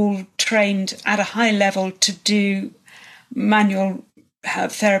 they're all trained at a high level to do manual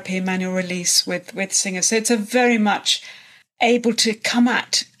therapy, manual release with singers. So it's a very much able to come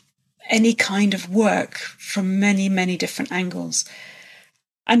at any kind of work from many, many different angles.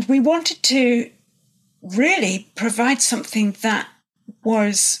 And we wanted to really provide something that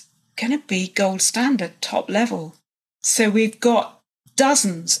was going to be gold standard, top level. So we've got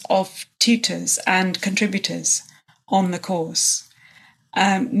dozens of tutors and contributors on the course.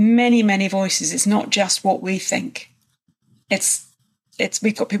 Many, many voices. It's not just what we think.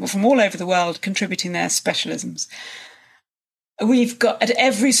 We've got people from all over the world contributing their specialisms. We've got at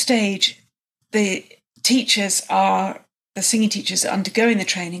every stage, the singing teachers undergoing the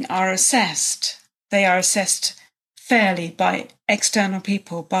training are assessed. They are assessed fairly by external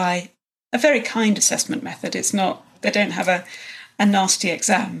people, by a very kind assessment method. It's not, they don't have a nasty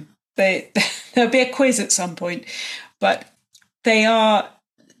exam. There'll be a quiz at some point, but there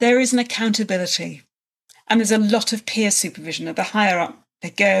is an accountability. And there's a lot of peer supervision. At the higher up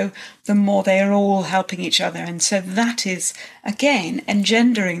they go, the more they are all helping each other. And so that is, again,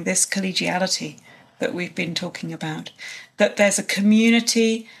 engendering this collegiality that we've been talking about, that there's a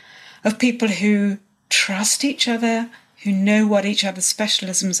community of people who trust each other, who know what each other's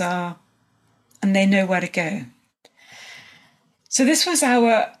specialisms are, and they know where to go. So this was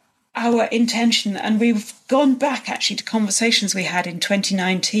our intention, and we've gone back actually to conversations we had in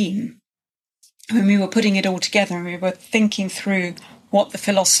 2019 when we were putting it all together, and we were thinking through what the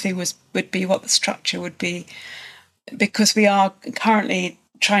philosophy would be, what the structure would be, because we are currently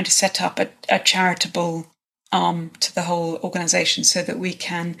trying to set up a charitable arm to the whole organisation so that we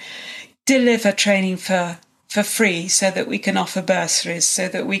can deliver training for free, so that we can offer bursaries, so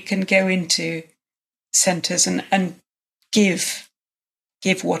that we can go into centres and give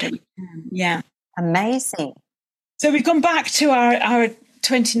whatever we can. Yeah. Amazing. So we've gone back to our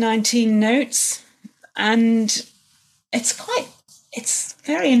 2019 notes, and it's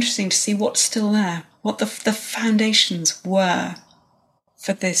very interesting to see what's still there, what the foundations were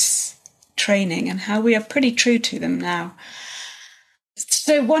for this training and how we are pretty true to them now.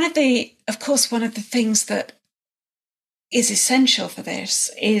 So one of the things that is essential for this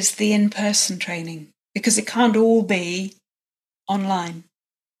is the in-person training, because it can't all be online.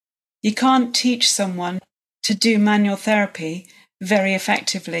 You can't teach someone to do manual therapy very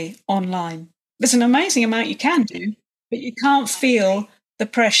effectively online. There's an amazing amount you can do, but you can't feel the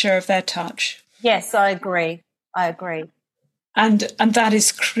pressure of their touch. Yes, I agree. And that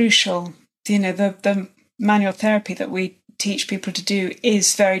is crucial. You know, the manual therapy that we teach people to do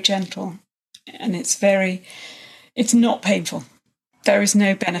is very gentle, and it's not painful. There is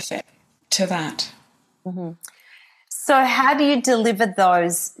no benefit to that. Mm-hmm. So how do you deliver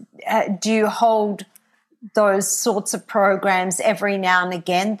those? Do you hold those sorts of programs every now and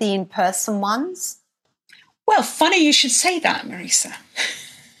again, the in-person ones? Well, funny you should say that, Marisa,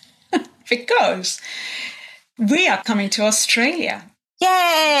 because we are coming to Australia.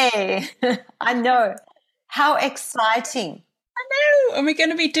 Yay! I know. How exciting. I know. And we're going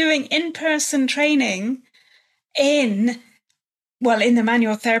to be doing in-person training in the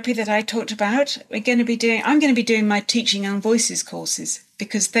manual therapy that I talked about. I'm going to be doing my Teaching Young Voices courses,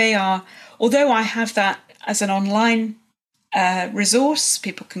 because they are, although I have that as an online resource,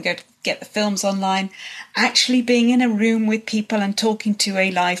 people can go to get the films online, actually being in a room with people and talking to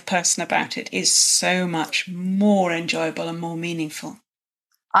a live person about it is so much more enjoyable and more meaningful.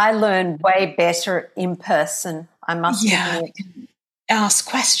 I learn way better in person, I must admit. They can ask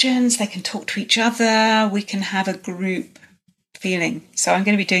questions, they can talk to each other, we can have a group feeling. So I'm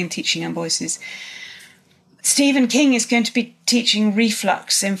going to be doing Teaching Young Voices. Stephen King is going to be teaching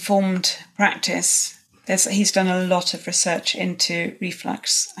reflux informed practice, He's done a lot of research into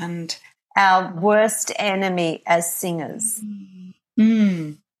reflux and our worst enemy as singers.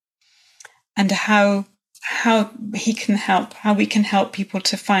 And how he can help, how we can help people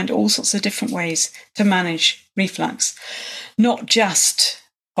to find all sorts of different ways to manage reflux, not just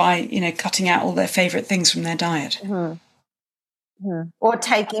by, cutting out all their favourite things from their diet. Or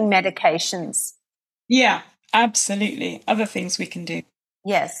taking medications. Yeah, absolutely. Other things we can do.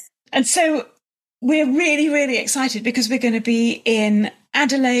 Yes. And so we're really, really excited because we're going to be in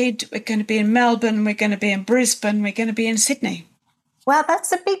Adelaide, we're going to be in Melbourne, we're going to be in Brisbane, we're going to be in Sydney. Wow,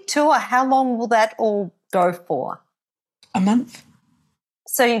 that's a big tour. How long will that all go for? A month.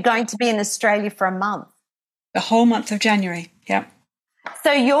 So you're going to be in Australia for a month? The whole month of January, yeah.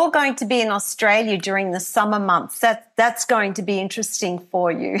 So you're going to be in Australia during the summer months. That's going to be interesting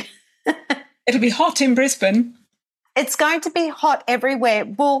for you. It'll be hot in Brisbane. It's going to be hot everywhere.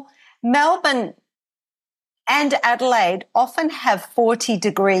 Well, Melbourne and Adelaide often have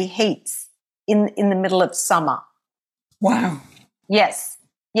 40-degree heats in the middle of summer. Wow. Yes.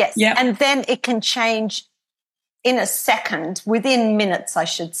 Yep. And then it can change in a second, within minutes, I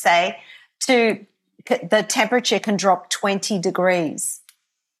should say, to the temperature can drop 20 degrees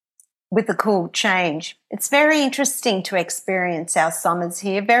with a cool change. It's very interesting to experience our summers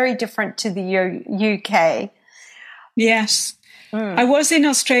here, very different to the UK. Yes. I was in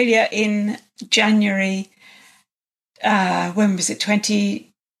Australia in January, when was it,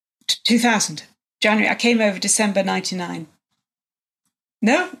 2000, January. I came over December 99.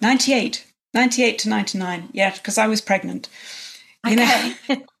 No, 98. 98 to 99, yeah, because I was pregnant. Okay.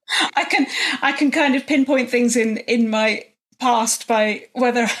 I can kind of pinpoint things in my past by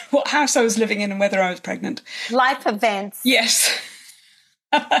what house I was living in and whether I was pregnant. Life events. Yes.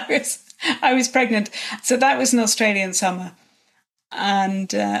 I was pregnant. So that was an Australian summer.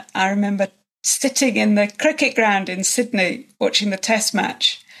 And I remember sitting in the cricket ground in Sydney watching the test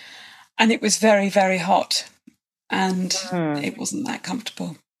match. And it was very, very hot. And it wasn't that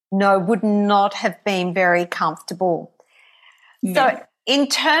comfortable. No, would not have been very comfortable. No. So in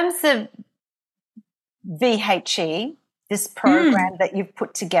terms of VHE, this program that you've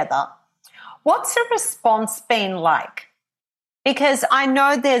put together, what's the response been like? Because I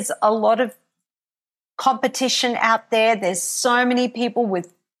know there's a lot of competition out there. There's so many people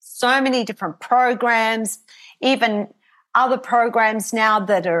with so many different programs, even other programs now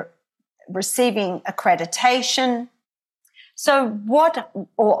that are receiving accreditation. So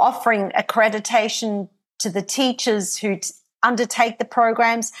or offering accreditation to the teachers who undertake the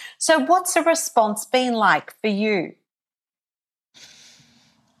programs. So what's the response been like for you?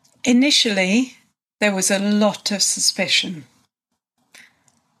 Initially, there was a lot of suspicion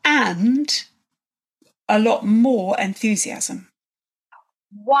and a lot more enthusiasm.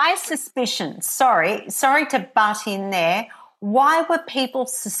 Why suspicion? Sorry to butt in there. Why were people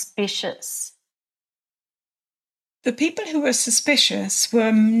suspicious? The people who were suspicious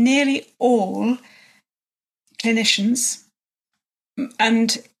were nearly all clinicians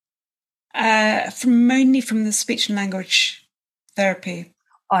and mainly from the speech and language therapy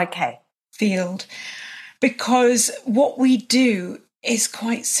field, because what we do is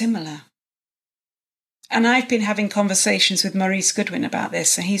quite similar. And I've been having conversations with Maurice Goodwin about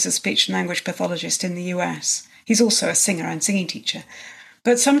this, and he's a speech and language pathologist in the US. He's also a singer and singing teacher.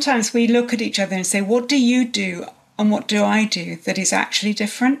 But sometimes we look at each other and say, what do you do and what do I do that is actually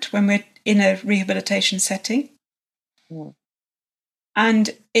different when we're in a rehabilitation setting? And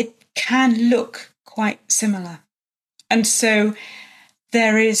it can look quite similar. And so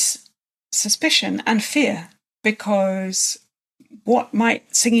there is suspicion and fear, because what might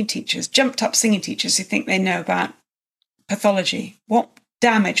jumped up singing teachers who think they know about pathology, what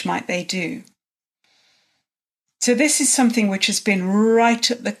damage might they do? So this is something which has been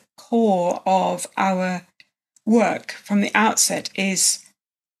right at the core of our work from the outset, is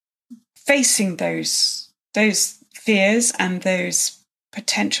facing those fears and those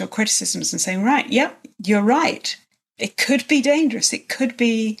potential criticisms and saying, right, yep, you're right. It could be dangerous. It could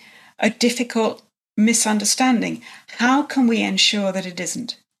be a difficult misunderstanding. How can we ensure that it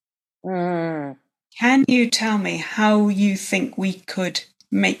isn't? Can you tell me how you think we could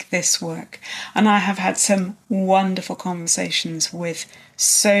make this work? And I have had some wonderful conversations with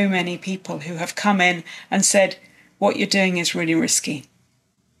so many people who have come in and said, what you're doing is really risky.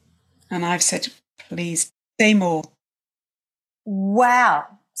 And I've said, please say more. Wow.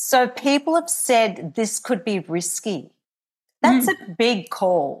 So people have said this could be risky. That's a big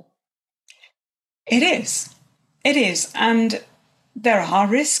call. It is. It is. And there are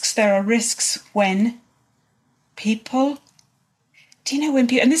risks. There are risks when people do you know when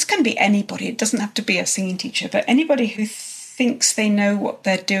people, and this can be anybody, it doesn't have to be a singing teacher, but anybody who thinks they know what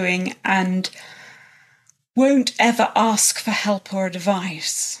they're doing and won't ever ask for help or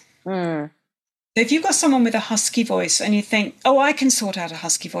advice. Mm. So if you've got someone with a husky voice and you think, oh, I can sort out a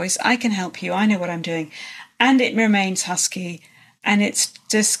husky voice, I can help you, I know what I'm doing, and it remains husky, and it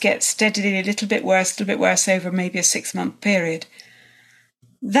just gets steadily a little bit worse over maybe a 6-month period,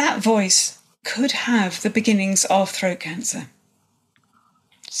 that voice could have the beginnings of throat cancer.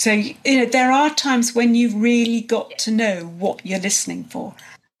 So, there are times when you've really got to know what you're listening for,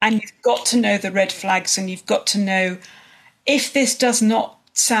 and you've got to know the red flags, and you've got to know if this does not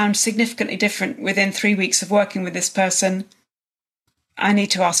sound significantly different within 3 weeks of working with this person, I need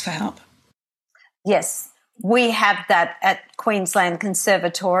to ask for help. Yes, we have that at Queensland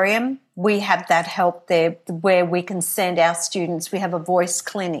Conservatorium. We have that help there where we can send our students. We have a voice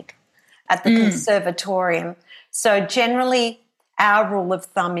clinic at the Conservatorium. So generally our rule of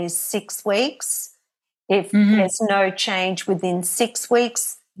thumb is 6 weeks. If there's no change within 6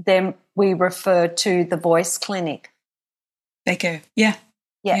 weeks, then we refer to the voice clinic. They go, yeah.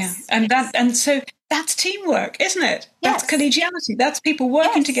 Yes. Yeah. And so that's teamwork, isn't it? Yes. That's collegiality. That's people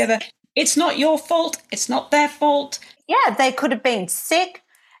working together. It's not your fault. It's not their fault. Yeah, they could have been sick.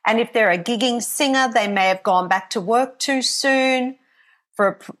 And if they're a gigging singer, they may have gone back to work too soon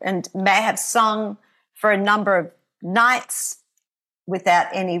and may have sung for a number of nights without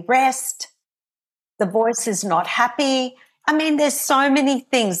any rest. The voice is not happy. I mean, there's so many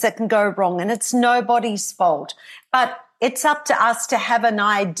things that can go wrong, and it's nobody's fault. But it's up to us to have an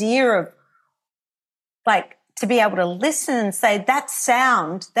idea of, to be able to listen and say, that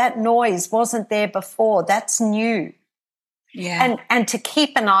sound, that noise wasn't there before. That's new. Yeah. And to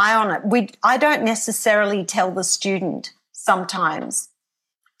keep an eye on it. I don't necessarily tell the student sometimes,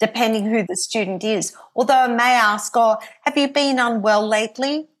 depending who the student is. Although I may ask, have you been unwell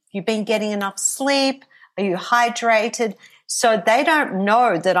lately? Have you been getting enough sleep? Are you hydrated? So they don't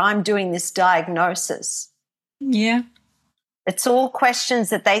know that I'm doing this diagnosis. Yeah. It's all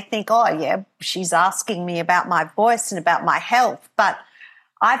questions that they think, she's asking me about my voice and about my health. But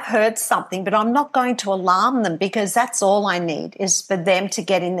I've heard something, but I'm not going to alarm them, because that's all I need is for them to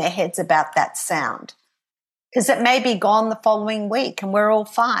get in their heads about that sound. Because it may be gone the following week and we're all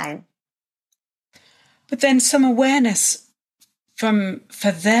fine. But then some awareness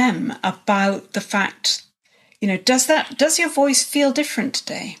for them about the fact, does your voice feel different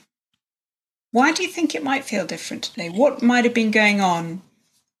today? Why do you think it might feel different today? What might have been going on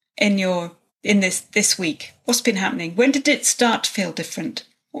in this week? What's been happening? When did it start to feel different?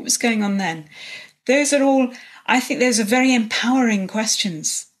 What was going on then? Those are all, I think those are very empowering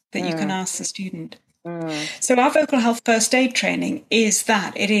questions that you can ask the student. So our vocal health first aid training is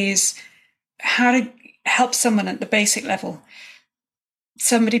that. It is how to help someone at the basic level.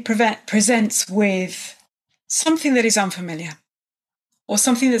 Somebody presents with something that is unfamiliar, or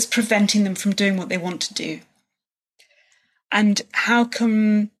something that's preventing them from doing what they want to do. And how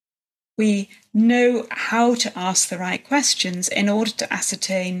can we know how to ask the right questions in order to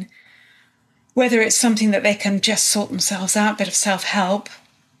ascertain whether it's something that they can just sort themselves out, a bit of self-help,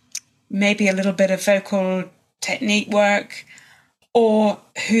 maybe a little bit of vocal technique work, or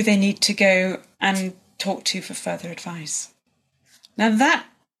who they need to go and talk to for further advice. Now that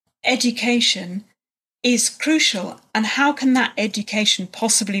education is crucial, and how can that education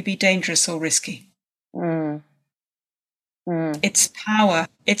possibly be dangerous or risky? It's power,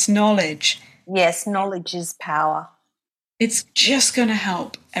 it's knowledge. Yes, knowledge is power. It's just going to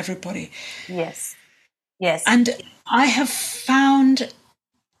help everybody. Yes. And I have found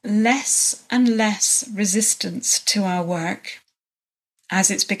less and less resistance to our work as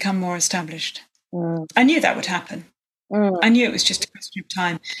it's become more established. I knew that would happen. I knew it was just a question of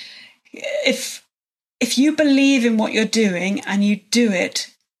time. If you believe in what you're doing and you do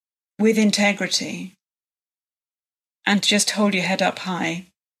it with integrity and just hold your head up high,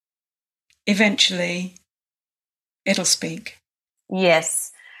 eventually it'll speak.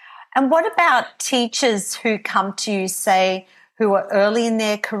 Yes. And what about teachers who come to you, say, who are early in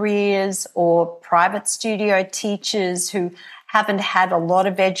their careers, or private studio teachers who haven't had a lot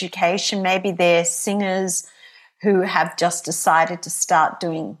of education? Maybe they're singers who have just decided to start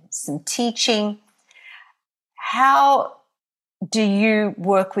doing some teaching. How do you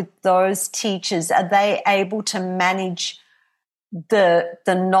work with those teachers? Are they able to manage the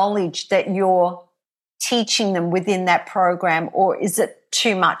knowledge that you're teaching them within that program, or is it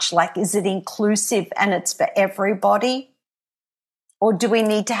too much? Is it inclusive and it's for everybody? Or do we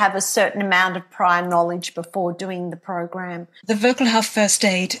need to have a certain amount of prior knowledge before doing the program? The vocal health first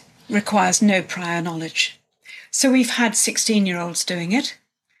aid requires no prior knowledge. So we've had 16-year-olds doing it.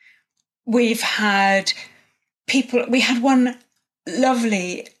 We've had we had one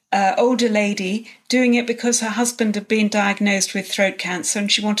lovely older lady doing it because her husband had been diagnosed with throat cancer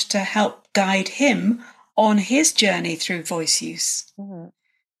and she wanted to help guide him on his journey through voice use. Mm-hmm.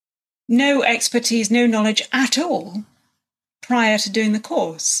 No expertise, no knowledge at all prior to doing the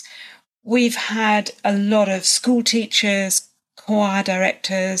course. We've had a lot of school teachers, choir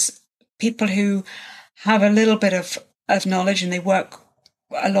directors, people who have a little bit of knowledge and they work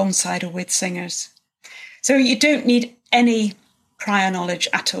alongside or with singers. So you don't need any prior knowledge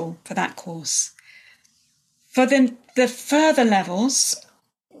at all for that course. For the further levels,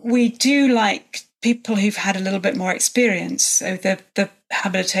 we do like people who've had a little bit more experience. So the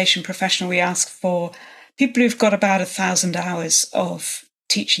habilitation professional, we ask for people who've got about 1,000 hours of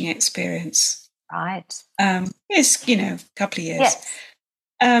teaching experience. Right. It's, a couple of years.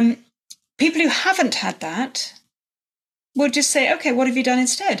 Yes. People who haven't had that will just say, okay, what have you done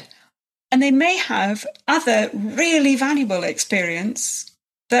instead? And they may have other really valuable experience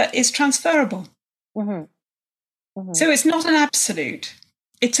that is transferable. Mm-hmm. Mm-hmm. So it's not an absolute,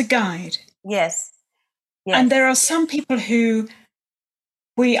 it's a guide. Yes. And there are some people who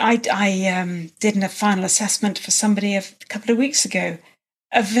I did a final assessment for somebody a couple of weeks ago,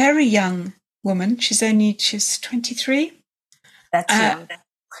 a very young woman. She's 23. That's young.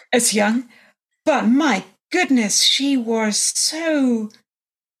 It's young. But my goodness, she was so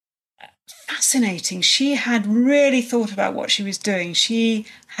fascinating. She had really thought about what she was doing. She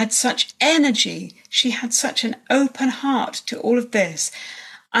had such energy. She had such an open heart to all of this.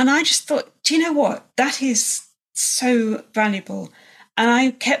 And I just thought, do you know what? That is so valuable. And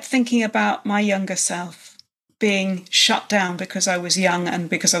I kept thinking about my younger self being shut down because I was young and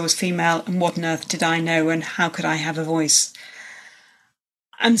because I was female, and what on earth did I know and how could I have a voice?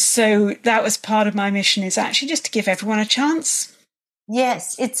 And so that was part of my mission, is actually just to give everyone a chance.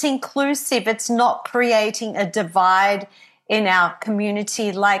 Yes, it's inclusive. It's not creating a divide in our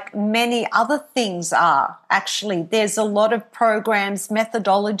community like many other things are. Actually, there's a lot of programs,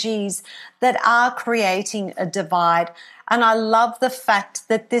 methodologies that are creating a divide. And I love the fact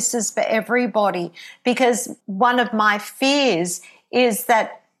that this is for everybody, because one of my fears is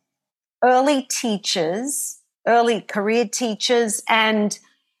that early career teachers and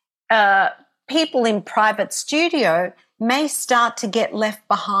people in private studio may start to get left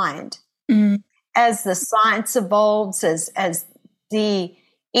behind as the science evolves, as the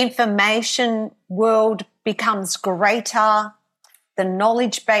information world becomes greater, the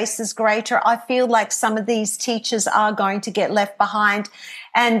knowledge base is greater. I feel like some of these teachers are going to get left behind,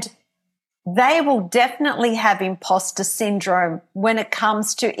 and they will definitely have imposter syndrome when it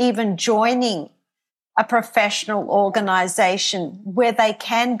comes to even joining a professional organization where they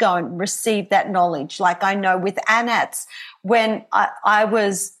can go and receive that knowledge. Like I know with ANATS, when I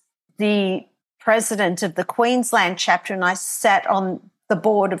was the president of the Queensland chapter and I sat on the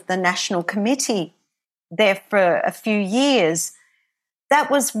board of the national committee there for a few years,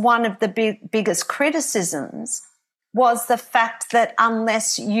 that was one of the biggest criticisms, was the fact that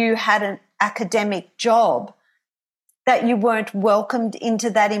unless you had an academic job, that you weren't welcomed into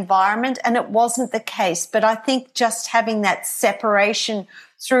that environment. And it wasn't the case. But I think just having that separation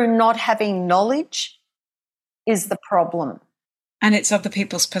through not having knowledge is the problem. And it's other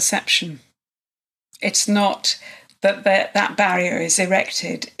people's perception. It's not that that barrier is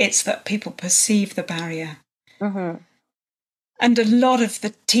erected. It's that people perceive the barrier. Mm-hmm. And a lot of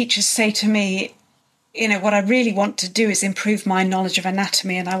the teachers say to me, what I really want to do is improve my knowledge of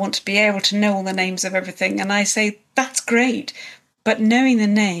anatomy, and I want to be able to know all the names of everything. And I say, that's great, but knowing the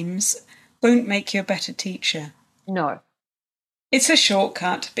names won't make you a better teacher. No. It's a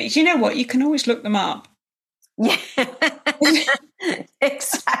shortcut, but you know what? You can always look them up. Yeah,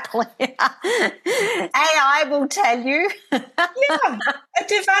 exactly. AI will tell you. Yeah, and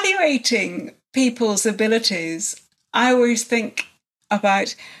evaluating people's abilities, I always think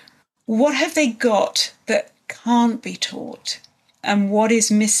about what have they got that can't be taught and what is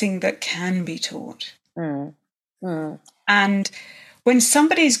missing that can be taught. And when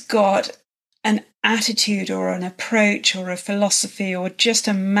somebody's got an attitude or an approach or a philosophy or just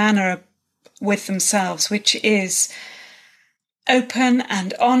a manner with themselves, which is open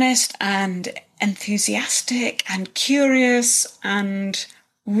and honest and enthusiastic and curious and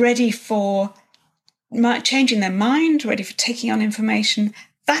ready for changing their mind, ready for taking on information,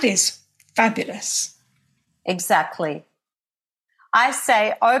 that is fabulous. Exactly. I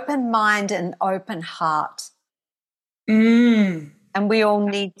say open mind and open heart. And we all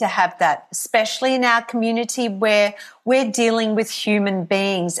need to have that, especially in our community where we're dealing with human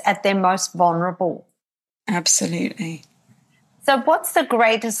beings at their most vulnerable. Absolutely. So what's the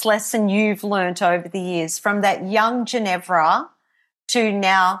greatest lesson you've learnt over the years from that young Jenevora to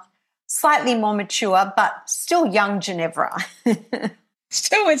now slightly more mature, but still young Jenevora?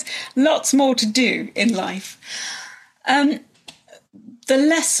 Still, there's lots more to do in life. The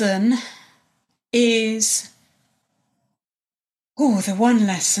lesson is, the one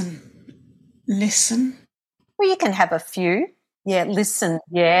lesson, listen. Well, you can have a few. Yeah, listen.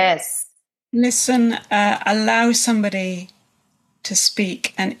 Yes. Listen, allow somebody to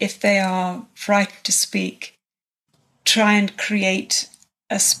speak. And if they are frightened to speak, try and create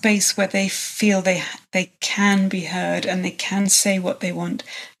a space where they feel they can be heard and they can say what they want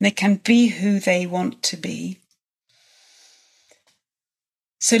and they can be who they want to be.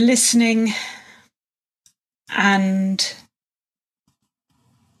 So listening and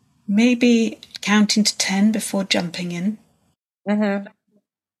maybe counting to 10 before jumping in. Mm-hmm.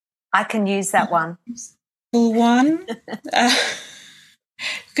 I can use that one. Full one.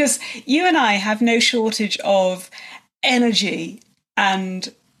 Because you and I have no shortage of energy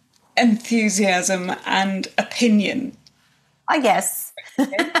and enthusiasm and opinion. Oh, yes.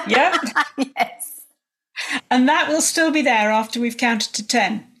 Yeah. Yes. And that will still be there after we've counted to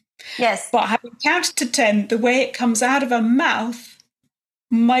 10. Yes. But having counted to 10, the way it comes out of our mouth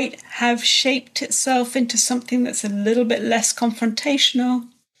might have shaped itself into something that's a little bit less confrontational.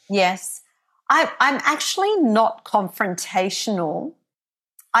 Yes. I'm actually not confrontational.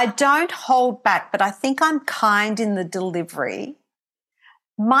 I don't hold back, but I think I'm kind in the delivery.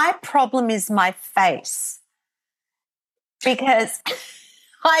 My problem is my face, because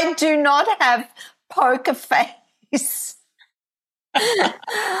I do not have poker face.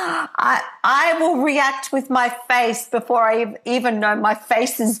 I will react with my face before I even know my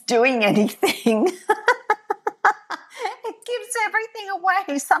face is doing anything. It gives everything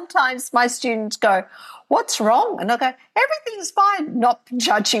away. Sometimes my students go, "What's wrong?" And I go, "Everything's fine," not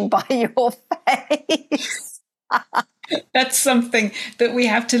judging by your face. That's something that we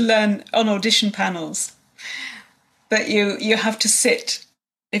have to learn on audition panels. That you have to sit.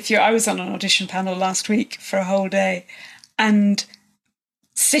 I was on an audition panel last week for a whole day, and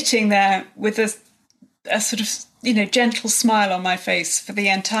sitting there with a sort of gentle smile on my face for the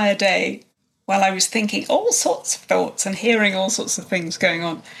entire day, while I was thinking all sorts of thoughts and hearing all sorts of things going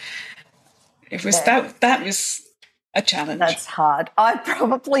on. It was that was a challenge. That's hard. I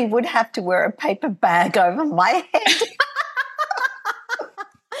probably would have to wear a paper bag over my head.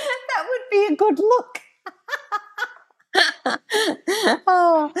 That would be a good look.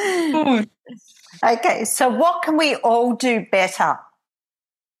 Oh. Okay, so what can we all do better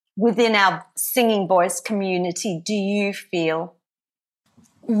within our singing voice community, do you feel?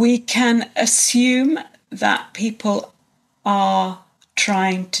 We can assume that people are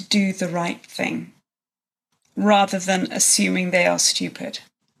trying to do the right thing rather than assuming they are stupid.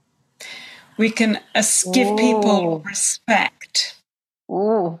 We can give people respect.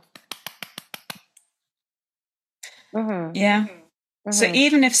 Ooh. Mm-hmm. Yeah. Mm-hmm. So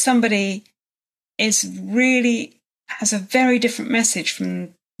even if somebody has a very different message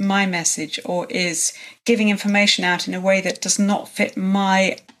from my message, or is giving information out in a way that does not fit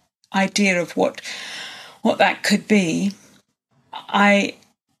my idea of what that could be, I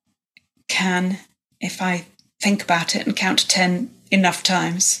can, if I think about it and count to 10 enough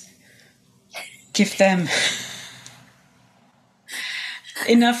times, give them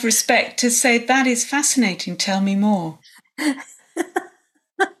enough respect to say, "That is fascinating, tell me more."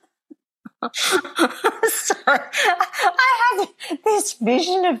 Sorry, I have this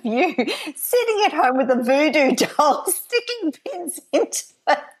vision of you sitting at home with a voodoo doll, sticking pins into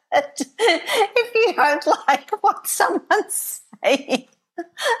it if you don't like what someone's saying.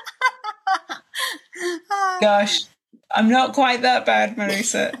 Gosh, I'm not quite that bad,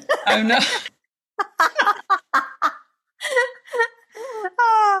 Marisa. I'm not.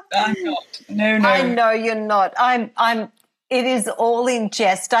 I'm not. No. I know you're not. It is all in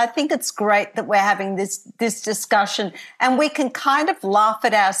jest. I think it's great that we're having this discussion, and we can kind of laugh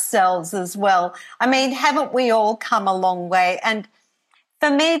at ourselves as well. I mean, haven't we all come a long way? And for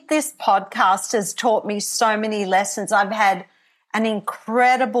me, this podcast has taught me so many lessons. I've had an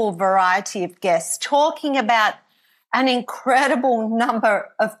incredible variety of guests talking about an incredible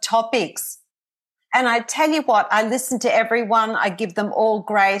number of topics. And I tell you what, I listen to everyone. I give them all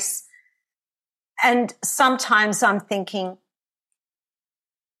grace. And sometimes I'm thinking,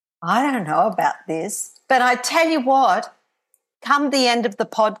 I don't know about this. But I tell you what, come the end of the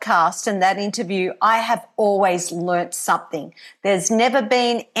podcast and that interview, I have always learnt something. There's never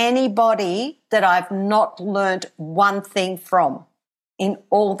been anybody that I've not learnt one thing from in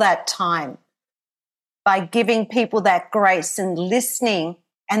all that time. by giving people that grace and listening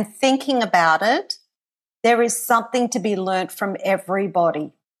and thinking about it, there is something to be learnt from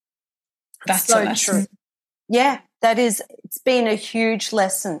everybody. That's so a lesson. True. Yeah, it's been a huge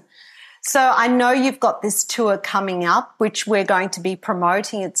lesson. So I know you've got this tour coming up, which we're going to be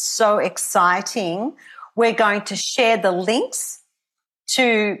promoting. It's so exciting. We're going to share the links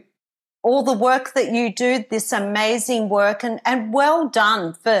to all the work that you do, this amazing work, and well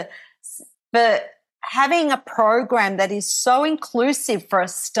done for having a program that is so inclusive for a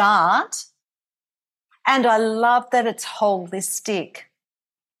start. And I love that it's holistic.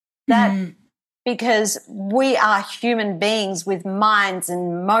 Because we are human beings with minds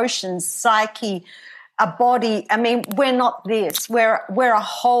and emotions, psyche, a body. I mean, we're not this. We're a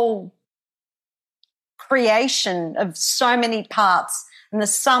whole creation of so many parts and the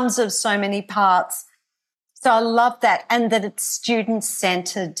sums of so many parts. So I love that, and that it's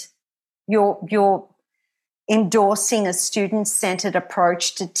student-centered. You're endorsing a student-centered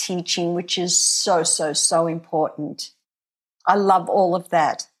approach to teaching, which is so, so, so important. I love all of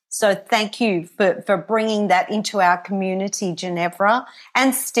that. So thank you for bringing that into our community, Jenevora.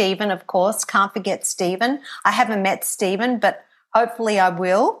 And Stephen, of course. Can't forget Stephen. I haven't met Stephen, but hopefully I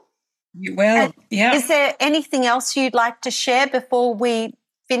will. You will, yeah. Is there anything else you'd like to share before we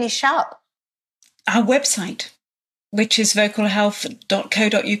finish up? Our website, which is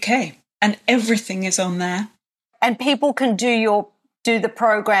vocalhealth.co.uk, and everything is on there. And people can do the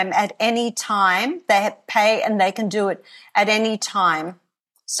program at any time. They pay and they can do it at any time.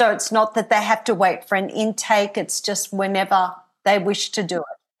 So it's not that they have to wait for an intake. It's just whenever they wish to do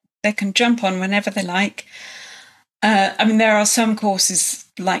it. They can jump on whenever they like. There are some courses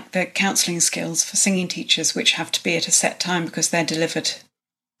like the counselling skills for singing teachers which have to be at a set time because they're delivered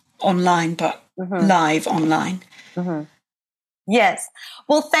online, but live online. Mm-hmm. Yes.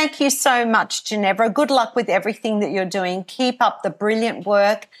 Well, thank you so much, Jenevora. Good luck with everything that you're doing. Keep up the brilliant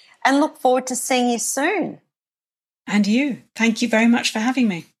work and look forward to seeing you soon. And you. Thank you very much for having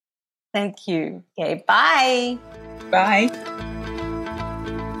me. Thank you. Okay, bye. Bye.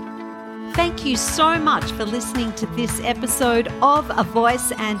 Thank you so much for listening to this episode of A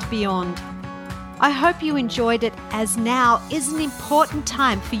Voice and Beyond. I hope you enjoyed it, as now is an important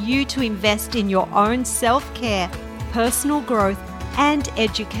time for you to invest in your own self-care, personal growth, and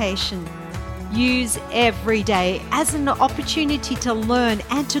education. Use every day as an opportunity to learn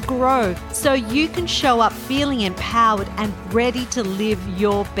and to grow so you can show up feeling empowered and ready to live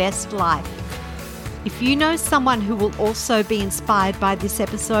your best life. If you know someone who will also be inspired by this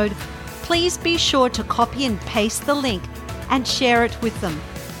episode, please be sure to copy and paste the link and share it with them.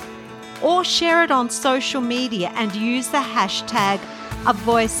 Or share it on social media and use the hashtag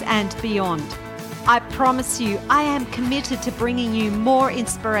 #AVoiceAndBeyond. I promise you, I am committed to bringing you more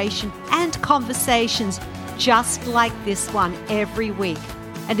inspiration and conversations just like this one every week.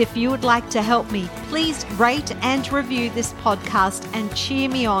 And if you would like to help me, please rate and review this podcast and cheer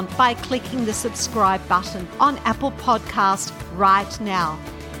me on by clicking the subscribe button on Apple Podcast right now.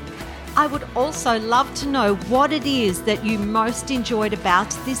 I would also love to know what it is that you most enjoyed about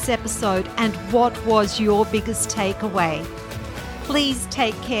this episode and what was your biggest takeaway. Please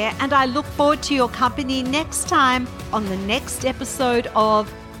take care, and I look forward to your company next time on the next episode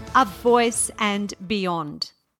of A Voice and Beyond.